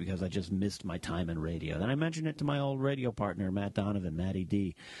thought it was because I just missed my time in radio. Then I mentioned it to my old radio partner, Matt Donovan, Matty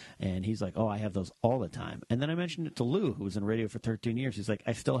D, and he's like, "Oh, I have those all the time." And then I mentioned it to Lou, who was in radio for 13 years. He's like,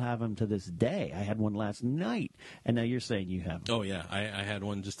 "I still have them to this day. I had one last night." And now you're saying you have them. Oh yeah, I had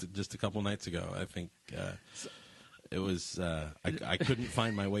one just a couple nights ago. I think it was I couldn't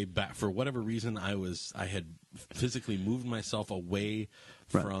find my way back for whatever reason. I had physically moved myself away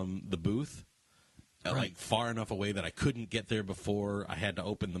from the booth, like far enough away that I couldn't get there before I had to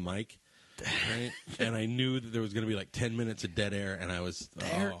open the mic. Right? And I knew that there was going to be like 10 minutes of dead air, and I was...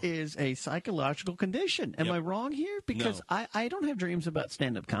 There is a psychological condition. Am I wrong here? Because no. I don't have dreams about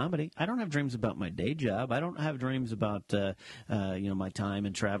stand-up comedy. I don't have dreams about my day job. I don't have dreams about my time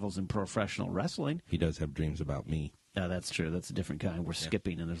and travels in professional wrestling. He does have dreams about me. That's true. That's a different kind. We're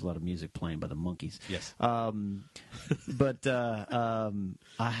skipping, and there's a lot of music playing by the Monkees. Yes. But I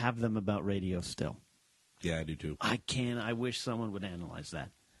have them about radio still. Yeah, I do too. I wish someone would analyze that.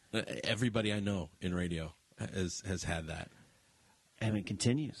 Everybody I know in radio has had that. And it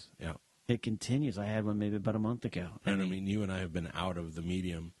continues. Yeah. It continues. I had one maybe about a month ago. And I mean, you and I have been out of the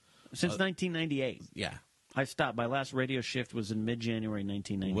medium. Since 1998. Yeah. I stopped. My last radio shift was in mid-January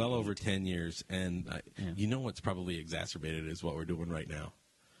 1998. Well over 10 years. And you know what's probably exacerbated is what we're doing right now.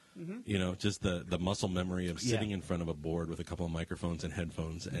 Mm-hmm. Just the muscle memory of sitting in front of a board with a couple of microphones and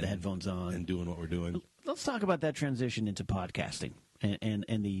headphones. And the headphones on. And doing what we're doing. Let's talk about that transition into podcasting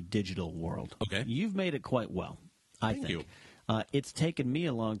and the digital world. Okay. You've made it quite well, I think. Thank you. It's taken me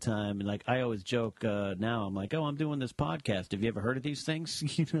a long time. And like I always joke now, I'm like, I'm doing this podcast. Have you ever heard of these things?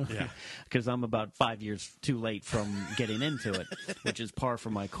 Yeah. Because I'm about 5 years too late from getting into it, which is par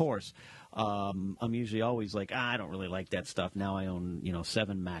for my course. I'm usually always like, I don't really like that stuff. Now I own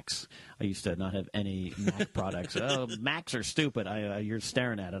 7 Macs. I used to not have any Mac products. Macs are stupid. You're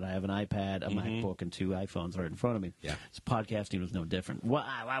staring at it. I have an iPad, a MacBook, and 2 iPhones right in front of me. Yeah. So podcasting was no different.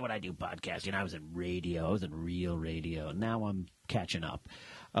 Why would I do podcasting? I was in radio. I was in real radio. Now I'm catching up.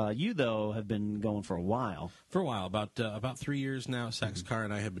 You, though, have been going for a while. For a while, about 3 years now. Sax Carr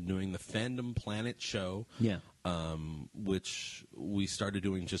and I have been doing the Fandom Planet show. Yeah. Which we started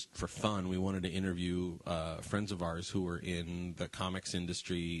doing just for fun. We wanted to interview friends of ours who were in the comics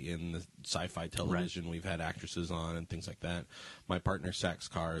industry, in the sci-fi television. Right. We've had actresses on and things like that. My partner, Sax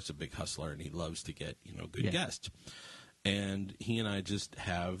Carr, is a big hustler, and he loves to get good guests. And he and I just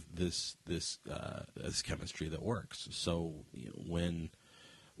have this chemistry that works. So when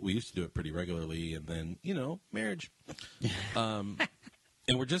we used to do it pretty regularly, and then marriage.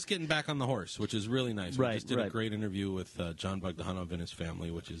 And we're just getting back on the horse, which is really nice. We just did a great interview with John Bogdanov and his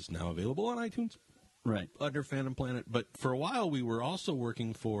family, which is now available on iTunes. Right. Under Phantom Planet. But for a while, we were also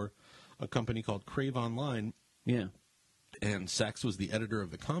working for a company called Crave Online. Yeah. And Sax was the editor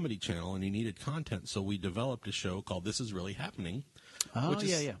of the Comedy Channel, and he needed content. So we developed a show called This Is Really Happening, which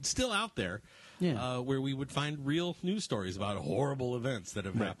is still out there, where we would find real news stories about horrible events that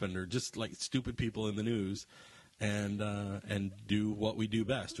have happened, or just like stupid people in the news. And do what we do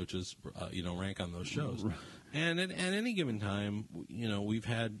best, which is rank on those shows. And at any given time, we've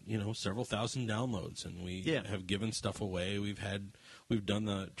had several thousand downloads, and we have given stuff away. We've done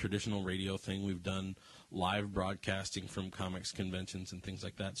the traditional radio thing. We've done live broadcasting from comics conventions and things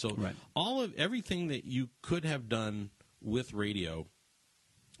like that. So everything that you could have done with radio,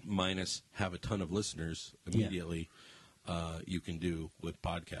 minus have a ton of listeners immediately. You can do with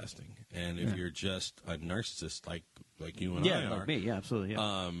podcasting. And if you're just a narcissist like you and I are, like me, absolutely.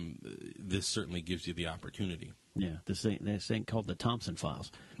 This certainly gives you the opportunity. Yeah, this ain't called the Thompson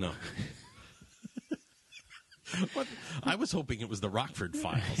Files. No. I was hoping it was the Rockford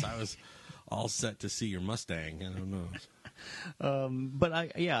Files. I was all set to see your Mustang. I don't know. But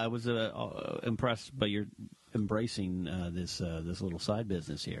I was impressed by your embracing this little side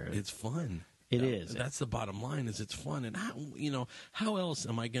business here. It's fun. It is. That's the bottom line. Is it's fun, and how else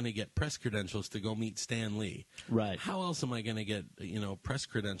am I going to get press credentials to go meet Stan Lee? Right. How else am I going to get press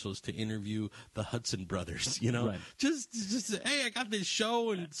credentials to interview the Hudson brothers? Right. Just hey, I got this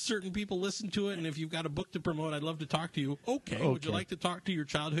show, and certain people listen to it, and if you've got a book to promote, I'd love to talk to you. Okay. Would you like to talk to your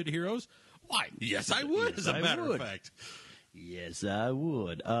childhood heroes? Why? Yes, I would. As a matter of fact. Yes, I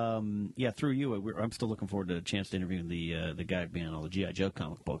would. Through you, I'm still looking forward to a chance to interview the guy behind all the G.I. Joe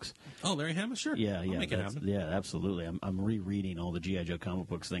comic books. Oh, Larry Hama, sure. Yeah, I'll make it happen. Yeah, absolutely. I'm rereading all the G.I. Joe comic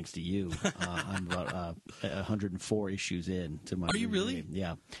books thanks to you. I'm about 104 issues in to my. Are you really?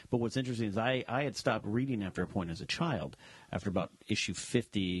 Yeah. But what's interesting is I had stopped reading after a point as a child. After about issue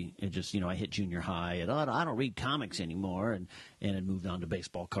 50, it just I hit junior high, and I don't read comics anymore, and it moved on to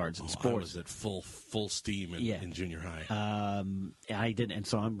baseball cards and sports. I was at full steam in junior high. I didn't, and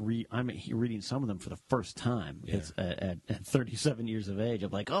so I'm reading some of them for the first time. Yeah. It's at 37 years of age.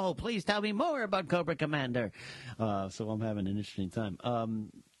 I'm like, oh, please tell me more about Cobra Commander. So I'm having an interesting time.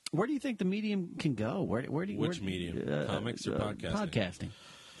 Where do you think the medium can go? Which medium? Comics or podcasting?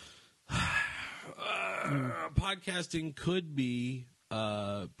 Podcasting could be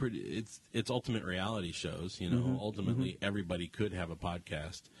it's ultimate reality shows. Ultimately everybody could have a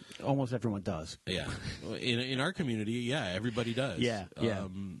podcast. Almost everyone does. Yeah, in our community, everybody does. Yeah.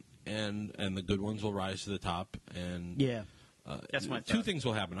 And the good ones will rise to the top. And that's my thought. Two things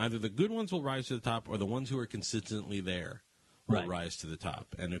will happen: either the good ones will rise to the top, or the ones who are consistently there will rise to the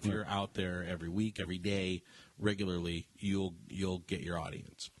top. And if you're out there every week, every day, regularly, you'll get your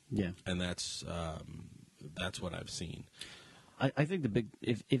audience. Yeah, and that's what I've seen. I think the big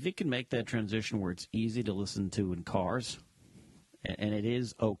if it can make that transition where it's easy to listen to in cars, and it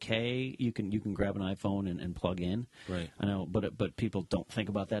is okay, you can grab an iPhone and plug in. Right. I know, but people don't think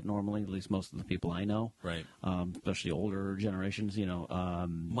about that normally. At least most of the people I know. Right. Especially older generations.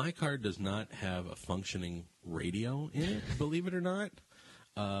 My car does not have a functioning radio in it. Believe it or not.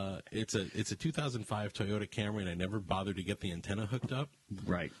 It's a 2005 Toyota Camry, and I never bothered to get the antenna hooked up.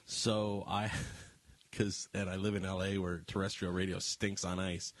 Right. So I live in L.A. where terrestrial radio stinks on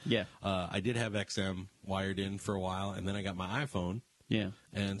ice. Yeah. I did have XM wired in for a while, and then I got my iPhone. Yeah.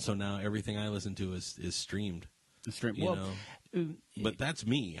 And so now everything I listen to is streamed. But that's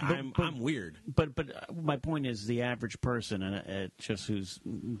me. I'm weird. But my point is, the average person, and just who's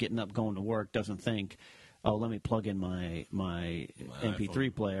getting up, going to work, doesn't think oh, let me plug in my MP3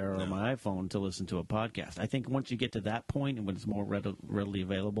 iPhone. player or No. my iPhone to listen to a podcast. I think once you get to that point and when it's more readily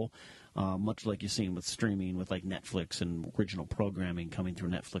available, much like you've seen with streaming with like Netflix and original programming coming through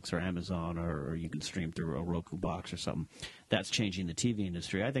Netflix or Amazon, or you can stream through a Roku box or something, that's changing the TV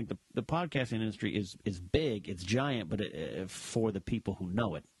industry. I think the podcasting industry is big, it's giant, but for the people who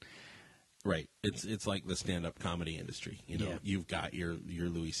know it. Right. It's like the stand-up comedy industry. You know, You've got your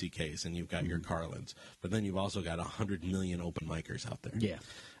Louis C.K.'s and you've got your Carlins, but then you've also got 100 million open micers out there. Yeah.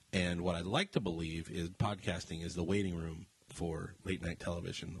 And what I'd like to believe is podcasting is the waiting room for late-night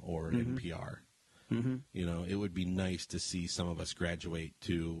television or NPR. Mm-hmm. You know, it would be nice to see some of us graduate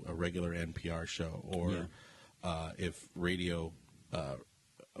to a regular NPR show, or if radio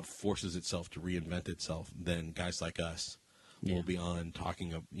forces itself to reinvent itself, then guys like us will be on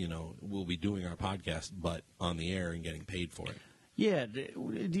talking of, we'll be doing our podcast, but on the air and getting paid for it. Yeah.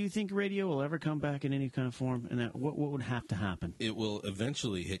 Do you think radio will ever come back in any kind of form? And what would have to happen? It will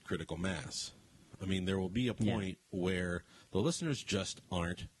eventually hit critical mass. I mean, there will be a point where the listeners just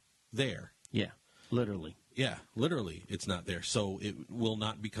aren't there. Yeah, literally. Yeah, literally, it's not there. So it will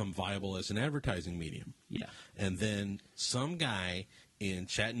not become viable as an advertising medium. Yeah. And then some guy in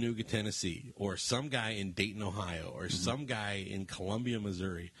Chattanooga, Tennessee, or some guy in Dayton, Ohio, or some guy in Columbia,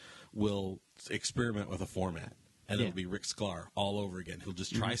 Missouri will experiment with a format. And it'll be Rick Sklar all over again. He'll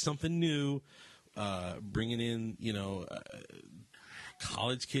just try something new, bringing in,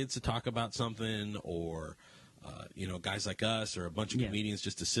 college kids to talk about something, or guys like us or a bunch of comedians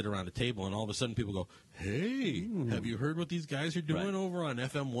just to sit around a table, and all of a sudden people go, hey, have you heard what these guys are doing over on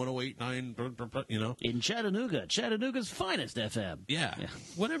FM 108.9, In Chattanooga's finest FM. Yeah,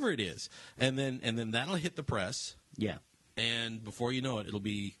 whatever it is. And then that'll hit the press. Yeah. And before you know it, it'll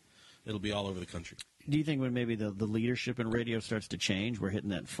be all over the country. Do you think when maybe the leadership in radio starts to change, we're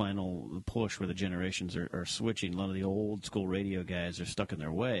hitting that final push where the generations are switching? A lot of the old school radio guys are stuck in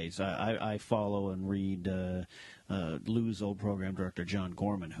their ways. I follow and read Lou's old program director, John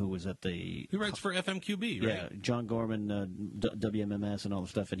Gorman, who was at the... He writes for FMQB, right? Yeah, John Gorman, WMMS and all the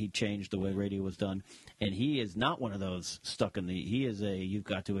stuff, and he changed the way radio was done. And he is not one of those stuck in the... He is you've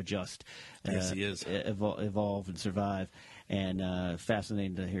got to adjust. Yes, he is. Evolve and survive. And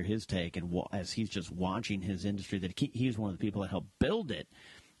fascinating to hear his take. And as he's just watching his industry, that he's one of the people that helped build it,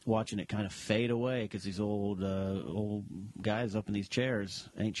 watching it kind of fade away because these old guys up in these chairs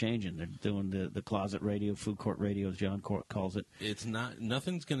ain't changing. They're doing the closet radio, food court radio, as John Court calls it. It's not.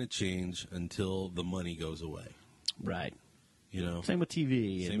 Nothing's going to change until the money goes away. Right. Same with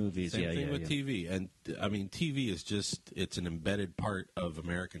TV and movies. Same thing with TV. And, I mean, TV is it's an embedded part of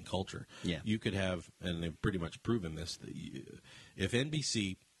American culture. Yeah. You could have, and they've pretty much proven this, that if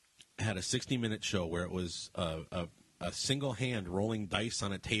NBC had a 60-minute show where it was a single hand rolling dice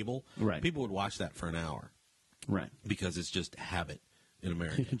on a table, people would watch that for an hour. Right. Because it's just habit in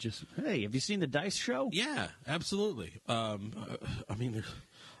America. Hey, have you seen the Dice show? Yeah, absolutely. I mean,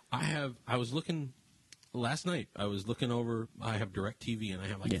 I was looking... Last night, I was looking over, I have DirecTV, and I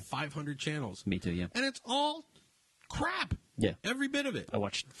have 500 channels. Me too, yeah. And it's all crap. Yeah. Every bit of it. I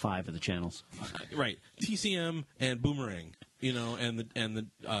watched 5 of the channels. Right. TCM and Boomerang, and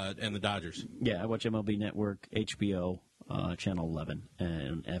the Dodgers. Yeah, I watch MLB Network, HBO, Channel 11,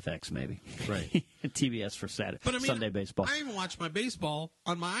 and FX maybe. Right. TBS for Saturday, but I mean, Sunday baseball. I even watch my baseball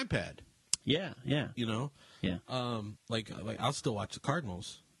on my iPad. Yeah. Yeah. Like I'll still watch the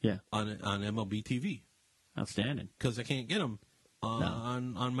Cardinals. Yeah. On MLB TV. Outstanding. Because I can't get them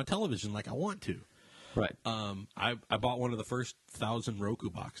on my television like I want to. Right. I bought one of the first 1,000 Roku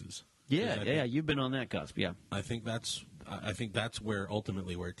boxes. Yeah. You've been on that cusp. Yeah. I think that's where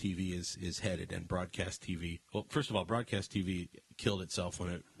ultimately where TV is headed, and broadcast TV. Well, first of all, broadcast TV killed itself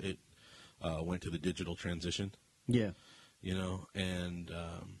when it went to the digital transition. Yeah. And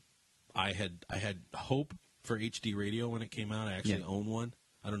I had hope for HD radio when it came out. I actually own one.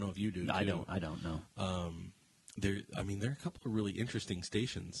 I don't know if you do. I don't know. There are a couple of really interesting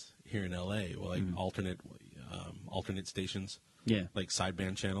stations here in LA, like alternate stations, like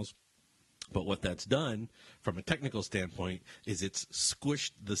sideband channels. But what that's done from a technical standpoint is it's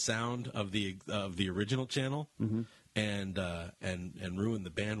squished the sound of the original channel and ruined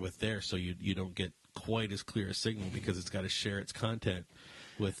the bandwidth there, so you don't get quite as clear a signal because it's got to share its content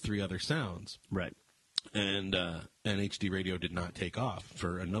with 3 other sounds. Right. And HD radio did not take off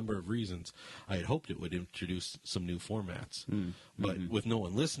for a number of reasons. I had hoped it would introduce some new formats, but with no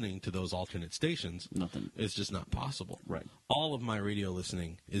one listening to those alternate stations, it's just not possible. Right. All of my radio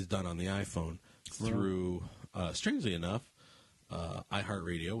listening is done on the iPhone through, strangely enough,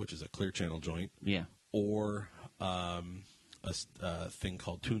 iHeartRadio, which is a Clear Channel joint, yeah, or a thing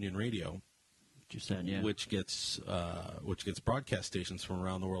called TuneIn Radio. you said, yeah. which gets broadcast stations from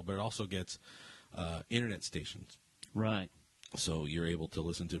around the world, but it also gets internet stations. Right. So you're able to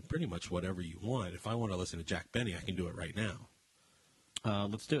listen to pretty much whatever you want. If I want to listen to Jack Benny, I can do it right now.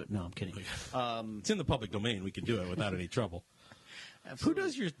 Let's do it. No, I'm kidding. It's in the public domain. We can do it without any trouble. Absolutely. Who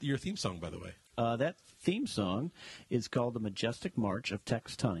does your theme song, by the way? That theme song is called The Majestic March of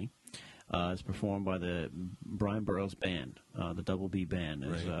Tex Tunney. It's performed by the Brian Burroughs Band. The Double B Band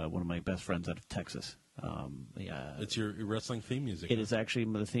is one of my best friends out of Texas. It's your wrestling theme music. It is actually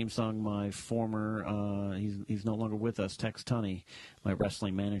the theme song. My former, he's no longer with us, Tex Tunney, my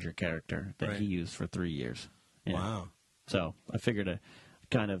wrestling manager character that he used for 3 years. Yeah. Wow. So I figured to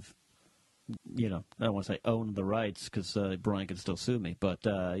kind of, I don't want to say own the rights because Brian could still sue me, but,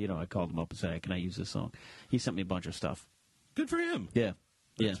 I called him up and said, hey, can I use this song? He sent me a bunch of stuff. Good for him. Yeah.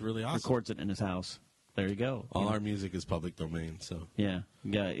 That's really awesome. Records it in his house. There you go. All our music is public domain, so. Yeah.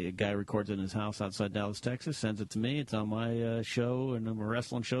 A guy records it in his house outside Dallas, Texas, sends it to me. It's on my show and my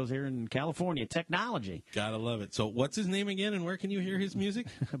wrestling shows here in California. Technology. Gotta love it. So what's his name again, and where can you hear his music?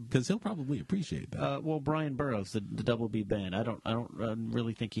 Because he'll probably appreciate that. Well, Brian Burroughs, the Double B Band. I don't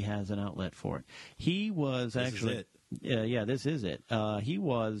really think he has an outlet for it. He was actually... This is it. Yeah, this is it. He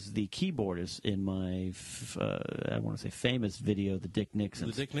was the keyboardist in my, I want to say, famous video, the Dick Nixon.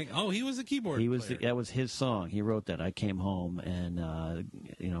 The Dick Nixon. Oh, he was the keyboard player. That was his song. He wrote that. I came home and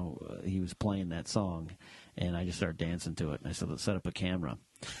he was playing that song, and I just started dancing to it. And I said, let's set up a camera.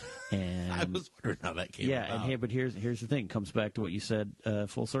 And I was wondering how that came about. Yeah, but here's the thing. It comes back to what you said,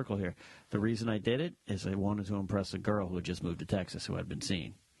 full circle here. The reason I did it is I wanted to impress a girl who had just moved to Texas who I'd been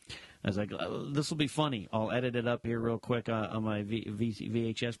seeing. I was like, this will be funny. I'll edit it up here real quick on my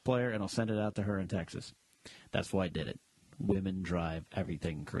VHS player, and I'll send it out to her in Texas. That's why I did it. Women drive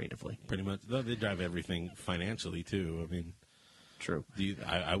everything creatively. Pretty much. They drive everything financially, too. I mean, true.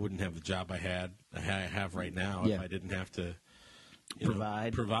 I wouldn't have the job I have right now if I didn't have to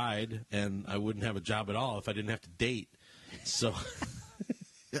provide, and I wouldn't have a job at all if I didn't have to date. So...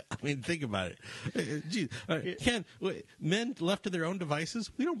 I mean, think about it. Geez, Ken, men left to their own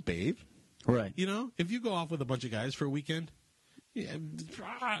devices, we don't bathe. Right. If you go off with a bunch of guys for a weekend,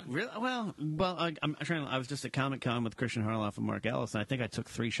 really? Well, I'm trying. I was just at Comic-Con with Christian Harloff and Mark Ellis, and I think I took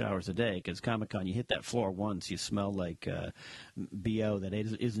 3 showers a day because Comic-Con, you hit that floor once, you smell like BO that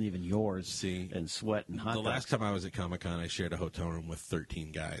isn't even yours. See, and sweat and hot. The last time I was at Comic-Con, I shared a hotel room with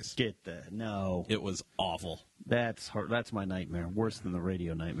 13 guys. No. It was awful. That's hard. That's my nightmare. Worse than the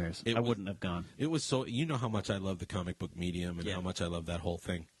radio nightmares. I wouldn't have gone. It was so. You know how much I love the comic book medium and how much I love that whole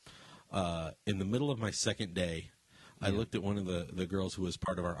thing. In the middle of my second day, I looked at one of the girls who was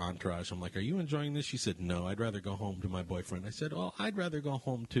part of our entourage. I'm like, are you enjoying this? She said, no, I'd rather go home to my boyfriend. I said, oh, I'd rather go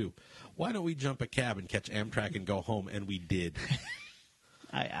home, too. Why don't we jump a cab and catch Amtrak and go home? And we did.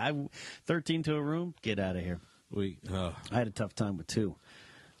 I 13 to a room? Get out of here. I had a tough time with 2.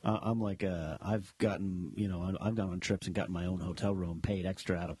 I'm like, I've gone on trips and gotten my own hotel room, paid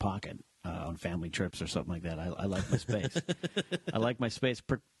extra out of pocket on family trips or something like that. I like my space. I like my space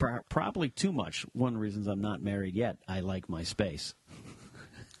probably too much. One of the reasons I'm not married yet, I like my space.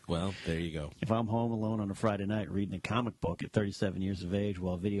 Well, there you go. If I'm home alone on a Friday night reading a comic book at 37 years of age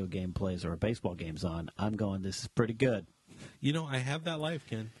while a video game plays or a baseball game's on, I'm going, this is pretty good. I have that life,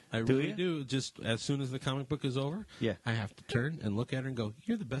 Ken. I really do. Just as soon as the comic book is over, I have to turn and look at her and go,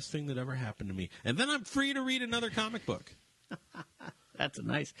 you're the best thing that ever happened to me. And then I'm free to read another comic book. That's a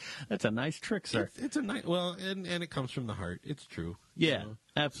nice trick, sir. It's a nice, and it comes from the heart. It's true. Yeah,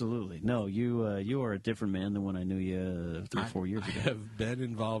 absolutely. No, you are a different man than when I knew you 3 or 4 years ago. I have been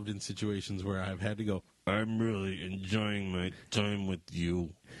involved in situations where I've had to go, I'm really enjoying my time with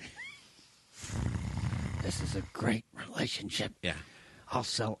you. This is a great relationship. Yeah. I'll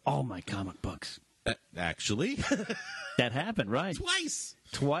sell all my comic books. Actually? That happened, right?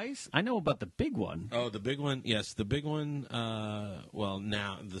 Twice? I know about the big one. Oh, the big one? Yes, the big one.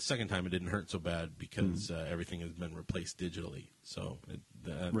 Now, the second time it didn't hurt so bad because everything has been replaced digitally. So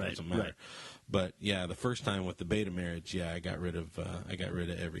that doesn't matter. Right. But, yeah, the first time with the beta marriage, I got rid of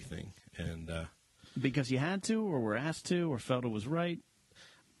everything. And because you had to or were asked to or felt it was right?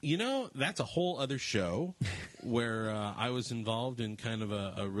 That's a whole other show where I was involved in kind of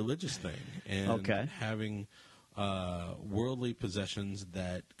a religious thing and having worldly possessions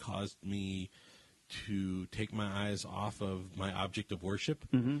that caused me to take my eyes off of my object of worship,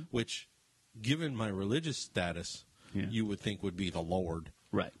 which, given my religious status, you would think would be the Lord.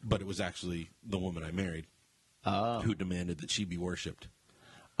 Right. But it was actually the woman I married who demanded that she be worshipped.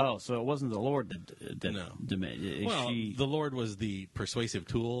 Oh, so it wasn't the Lord that no. Well, the Lord was the persuasive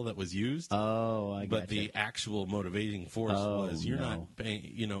tool that was used. Oh, I got But the actual motivating force was you're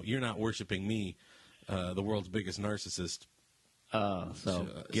not worshiping me, the world's biggest narcissist.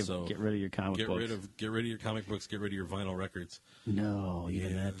 Get rid of your comic books. Get rid of your comic books. Get rid of your vinyl records. No,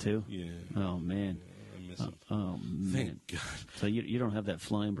 even that too. Yeah. Oh man. I miss them. Oh man. Thank God. So you don't have that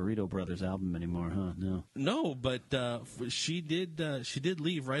Flying Burrito Brothers album anymore, huh? No. No, but she did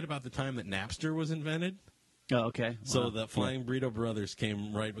leave right about the time that Napster was invented. Oh, okay. So the Flying Burrito Brothers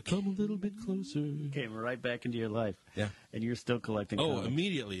came right, but come a little bit closer. Came right back into your life. Yeah. And you're still collecting. Oh, comics.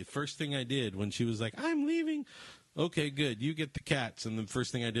 immediately. First thing I did when she was like, "I'm leaving." Okay, good. You get the cats. And the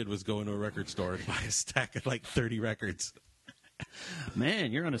first thing I did was go into a record store and buy a stack of like 30 records.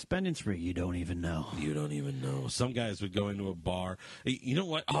 Man, you're on a spending spree. You don't even know. You don't even know. Some guys would go into a bar. You know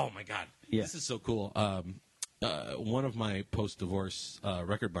what? Oh, my God. Yeah. This is so cool. One of my post-divorce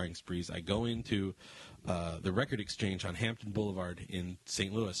record buying sprees, I go into the record exchange on Hampton Boulevard in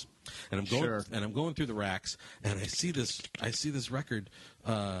St. Louis, and I'm going through the racks, and I see this record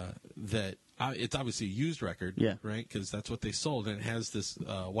that it's obviously a used record, yeah, right? Because that's what they sold, and it has this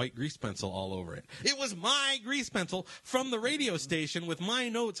white grease pencil all over it. It was my grease pencil from the radio station with my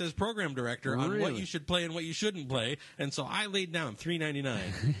notes as program director on what you should play and what you shouldn't play, and so I laid down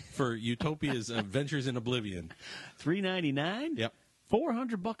 $3.99 for Utopia's Adventures in Oblivion. $3.99? Yep.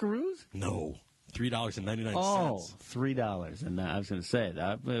 400 buckaroos? No. $3.99. Oh, $3. And I was going to say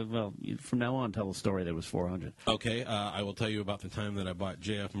that. Well, from now on, tell a story that was $400. Okay, I will tell you about the time that I bought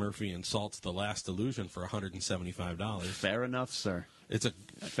J.F. Murphy and Salt's The Last Illusion for $175. Fair enough, sir.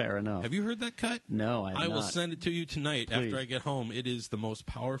 Fair enough. Have you heard that cut? No, I will send it to you tonight. Please. After I get home. It is the most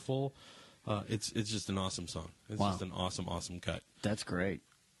powerful. It's just an awesome song. It's just an awesome cut. That's great.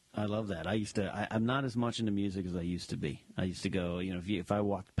 I love that. I'm not as much into music as I used to be. I used to go, if I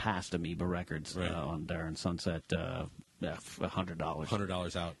walked past Amoeba Records on there in Sunset, $100.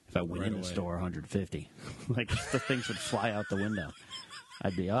 $100 out. If I went in the store, $150. Like the things would fly out the window.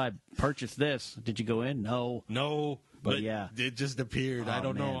 I'd be, I purchased this. Did you go in? No. But yeah, it just appeared. I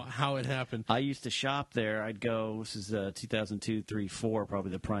don't know how it happened. I used to shop there. I'd go. This is 2002, 3, 4,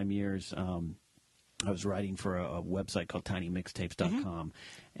 probably the prime years. I was writing for a website called TinyMixtapes.com,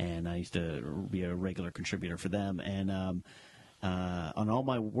 and I used to be a regular contributor for them. And on all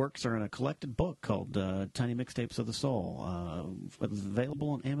my works are in a collected book called Tiny Mixtapes of the Soul,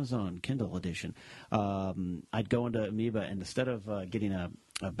 available on Amazon, Kindle edition. I'd go into Amoeba, and instead of getting a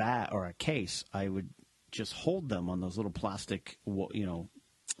bat or a case, I would just hold them on those little plastic,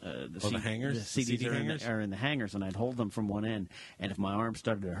 the hangers? The CDs are in the hangers, and I'd hold them from one end, and if my arm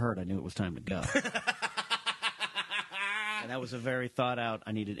started to hurt, I knew it was time to go. And that was a very thought out.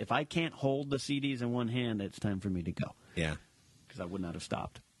 If I can't hold the CDs in one hand, it's time for me to go. Yeah. Because I would not have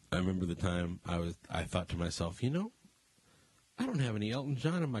stopped. I remember the time I thought to myself, I don't have any Elton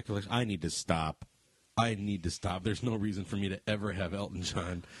John in my collection. I need to stop. There's no reason for me to ever have Elton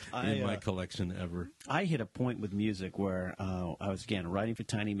John in my collection ever. I hit a point with music where I was, again, writing for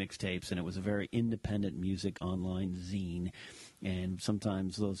Tiny Mixtapes, and it was a very independent music online zine. And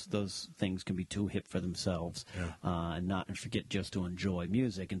sometimes those things can be too hip for themselves, and forget just to enjoy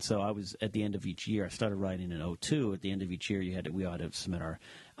music. And so I was, at the end of each year, I started writing in 2002. At the end of each year, we ought to submit our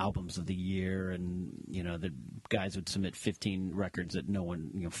albums of the year, and the guys would submit 15 records that no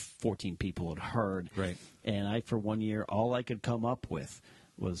one, 14 people had heard. Right. And for 1 year, all I could come up with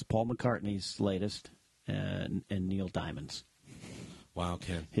was Paul McCartney's latest and Neil Diamond's. Wow,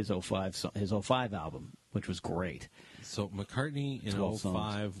 Ken. His 05 album, which was great. So McCartney in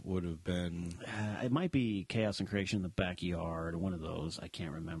 05 would have been... it might be Chaos and Creation in the Backyard, one of those. I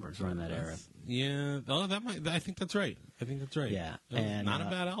can't remember. It's around that era. Yeah. Oh, I think that's right. Yeah. And not a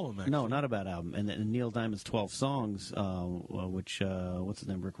bad album, actually. No, not a bad album. And Neil Diamond's 12 Songs, which, what's his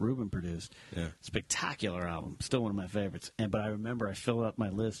name, Rick Rubin produced. Yeah. Spectacular album. Still one of my favorites. But I remember I filled out my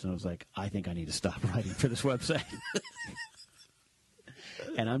list, and I was like, I think I need to stop writing for this website.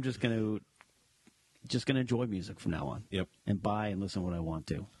 And I'm just going to enjoy music from now on. Yep. And buy and listen to what I want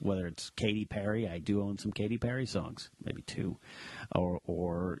to. Whether it's Katy Perry, I do own some Katy Perry songs, maybe 2, or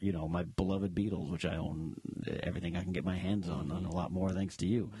my beloved Beatles, which I own everything I can get my hands on a lot more thanks to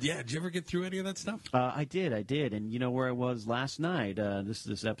you. Yeah. Did you ever get through any of that stuff? I did. And where I was last night.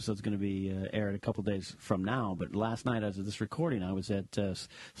 This episode's going to be aired a couple days from now. But last night, as of this recording, I was at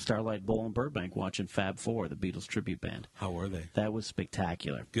Starlight Bowl in Burbank watching Fab Four, the Beatles tribute band. How were they? That was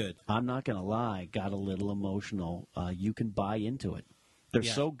spectacular. Good. I'm not going to lie. Got a little emotional. You can buy into it. They're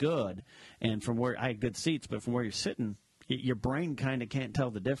so good, and from where I had good seats, but from where you're sitting, your brain kind of can't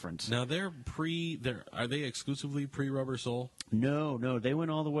tell the difference. Now are they exclusively pre-Rubber Soul? No, they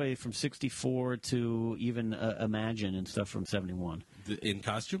went all the way from 64 to even Imagine and stuff from 71. In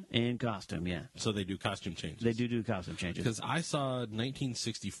costume? In costume, yeah. So they do costume changes. They do costume changes. Because I saw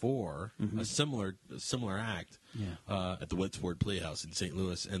 1964 a similar act at the Whitford Playhouse in St.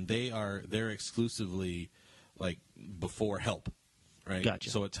 Louis, and they're exclusively like before Help. Right, gotcha.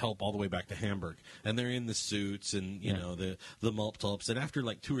 So it's Help all the way back to Hamburg, and they're in the suits and you know the mulp tulps. And after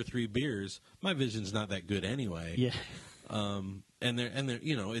like 2 or 3 beers, my vision's not that good anyway. Yeah. And they're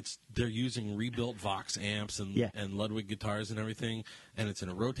you know they're using rebuilt Vox amps and Ludwig guitars and everything, and it's in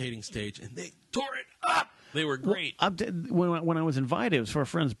a rotating stage, and they tore it up. They were great. Well, when I was invited, it was for a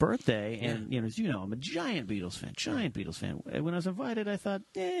friend's birthday, and as you know, I'm a giant Beatles fan. When I was invited, I thought,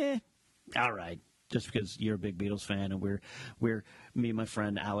 all right. Just because you're a big Beatles fan, and we're me and my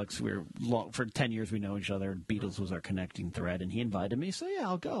friend Alex, for 10 years we know each other. And Beatles was our connecting thread, and he invited me. So yeah,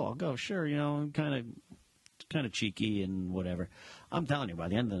 I'll go. Sure, I'm kind of cheeky and whatever. I'm telling you, by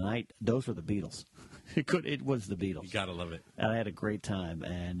the end of the night, those were the Beatles. It was the Beatles. You gotta love it. And I had a great time.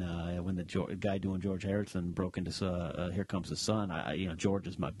 And when the guy doing George Harrison broke into "Here Comes the Sun," George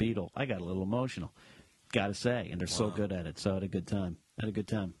is my Beatle. I got a little emotional. Gotta say, and they're so good at it. So I had a good time.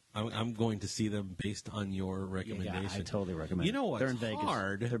 I'm going to see them based on your recommendation. Yeah, I totally recommend. You know what's They're in Vegas.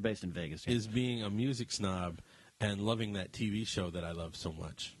 hard? They're based in Vegas. Yeah. Is being a music snob and loving that TV show that I love so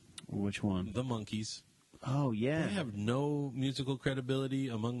much. Which one? The Monkees. Oh yeah. They have no musical credibility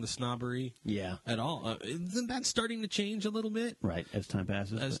among the snobbery. Yeah. At all. Isn't that starting to change a little bit? Right, as time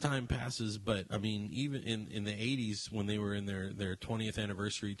passes. But I mean, even in the 80s when they were in their 20th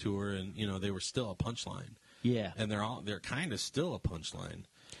anniversary tour, and they were still a punchline. Yeah. And they're kind of still a punchline.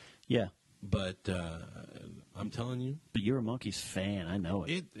 Yeah. But I'm telling you. But you're a Monkees fan. I know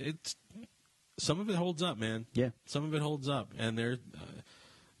it. It's some of it holds up, man. Yeah. Some of it holds up, and they're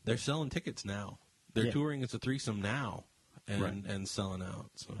selling tickets now. They're touring as a threesome now, and selling out.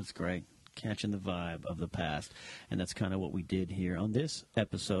 So that's great. Catching the vibe of the past. And that's kind of what we did here on this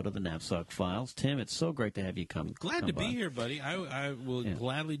episode of the Knapsack Files. Tim, it's so great to have you come. Glad to be here, buddy. I will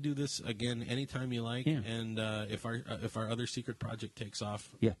gladly do this again anytime you like. Yeah. And if our other secret project takes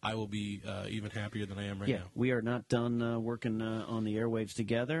off, I will be even happier than I am right now. We are not done working on the airwaves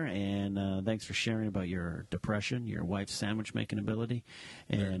together. And thanks for sharing about your depression, your wife's sandwich making ability.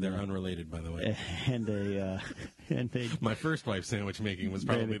 And they're unrelated, by the way. And my first wife's sandwich making was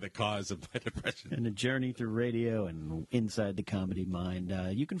probably the cause of my depression. And a journey through radio and inside the comedy mind.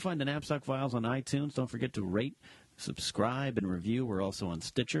 You can find the Knapsack Files on iTunes. Don't forget to rate, subscribe, and review. We're also on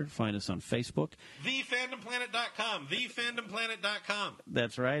Stitcher. Find us on Facebook. TheFandomPlanet.com. TheFandomPlanet.com.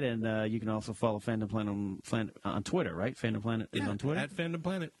 That's right. And you can also follow Fandom Planet on Twitter, right? Fandom Planet is on Twitter? At Fandom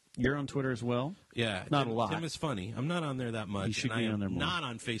Planet. You're on Twitter as well? Yeah. Not a lot. Tim is funny. I'm not on there that much. You should be on there more. Not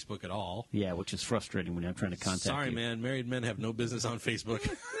on Facebook at all. Yeah, which is frustrating when I'm trying to contact you. Sorry, man. Married men have no business on Facebook.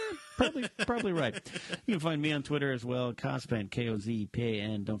 Probably right. You can find me on Twitter as well, Cospan,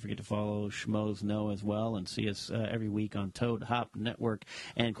 Kozpan. Don't forget to follow Schmoes Know as well, and see us every week on Toad Hop Network.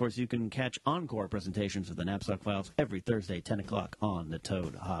 And, of course, you can catch encore presentations of the Knapsack Files every Thursday, 10 o'clock on the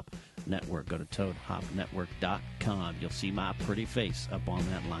Toad Hop Network. Go to ToadHopNetwork.com. You'll see my pretty face up on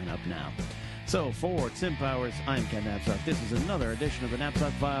that lineup now. So, for Tim Powers, I'm Ken Knapsack. This is another edition of the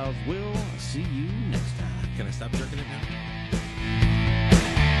Knapsack Files. We'll see you next time. Can I stop jerking it now?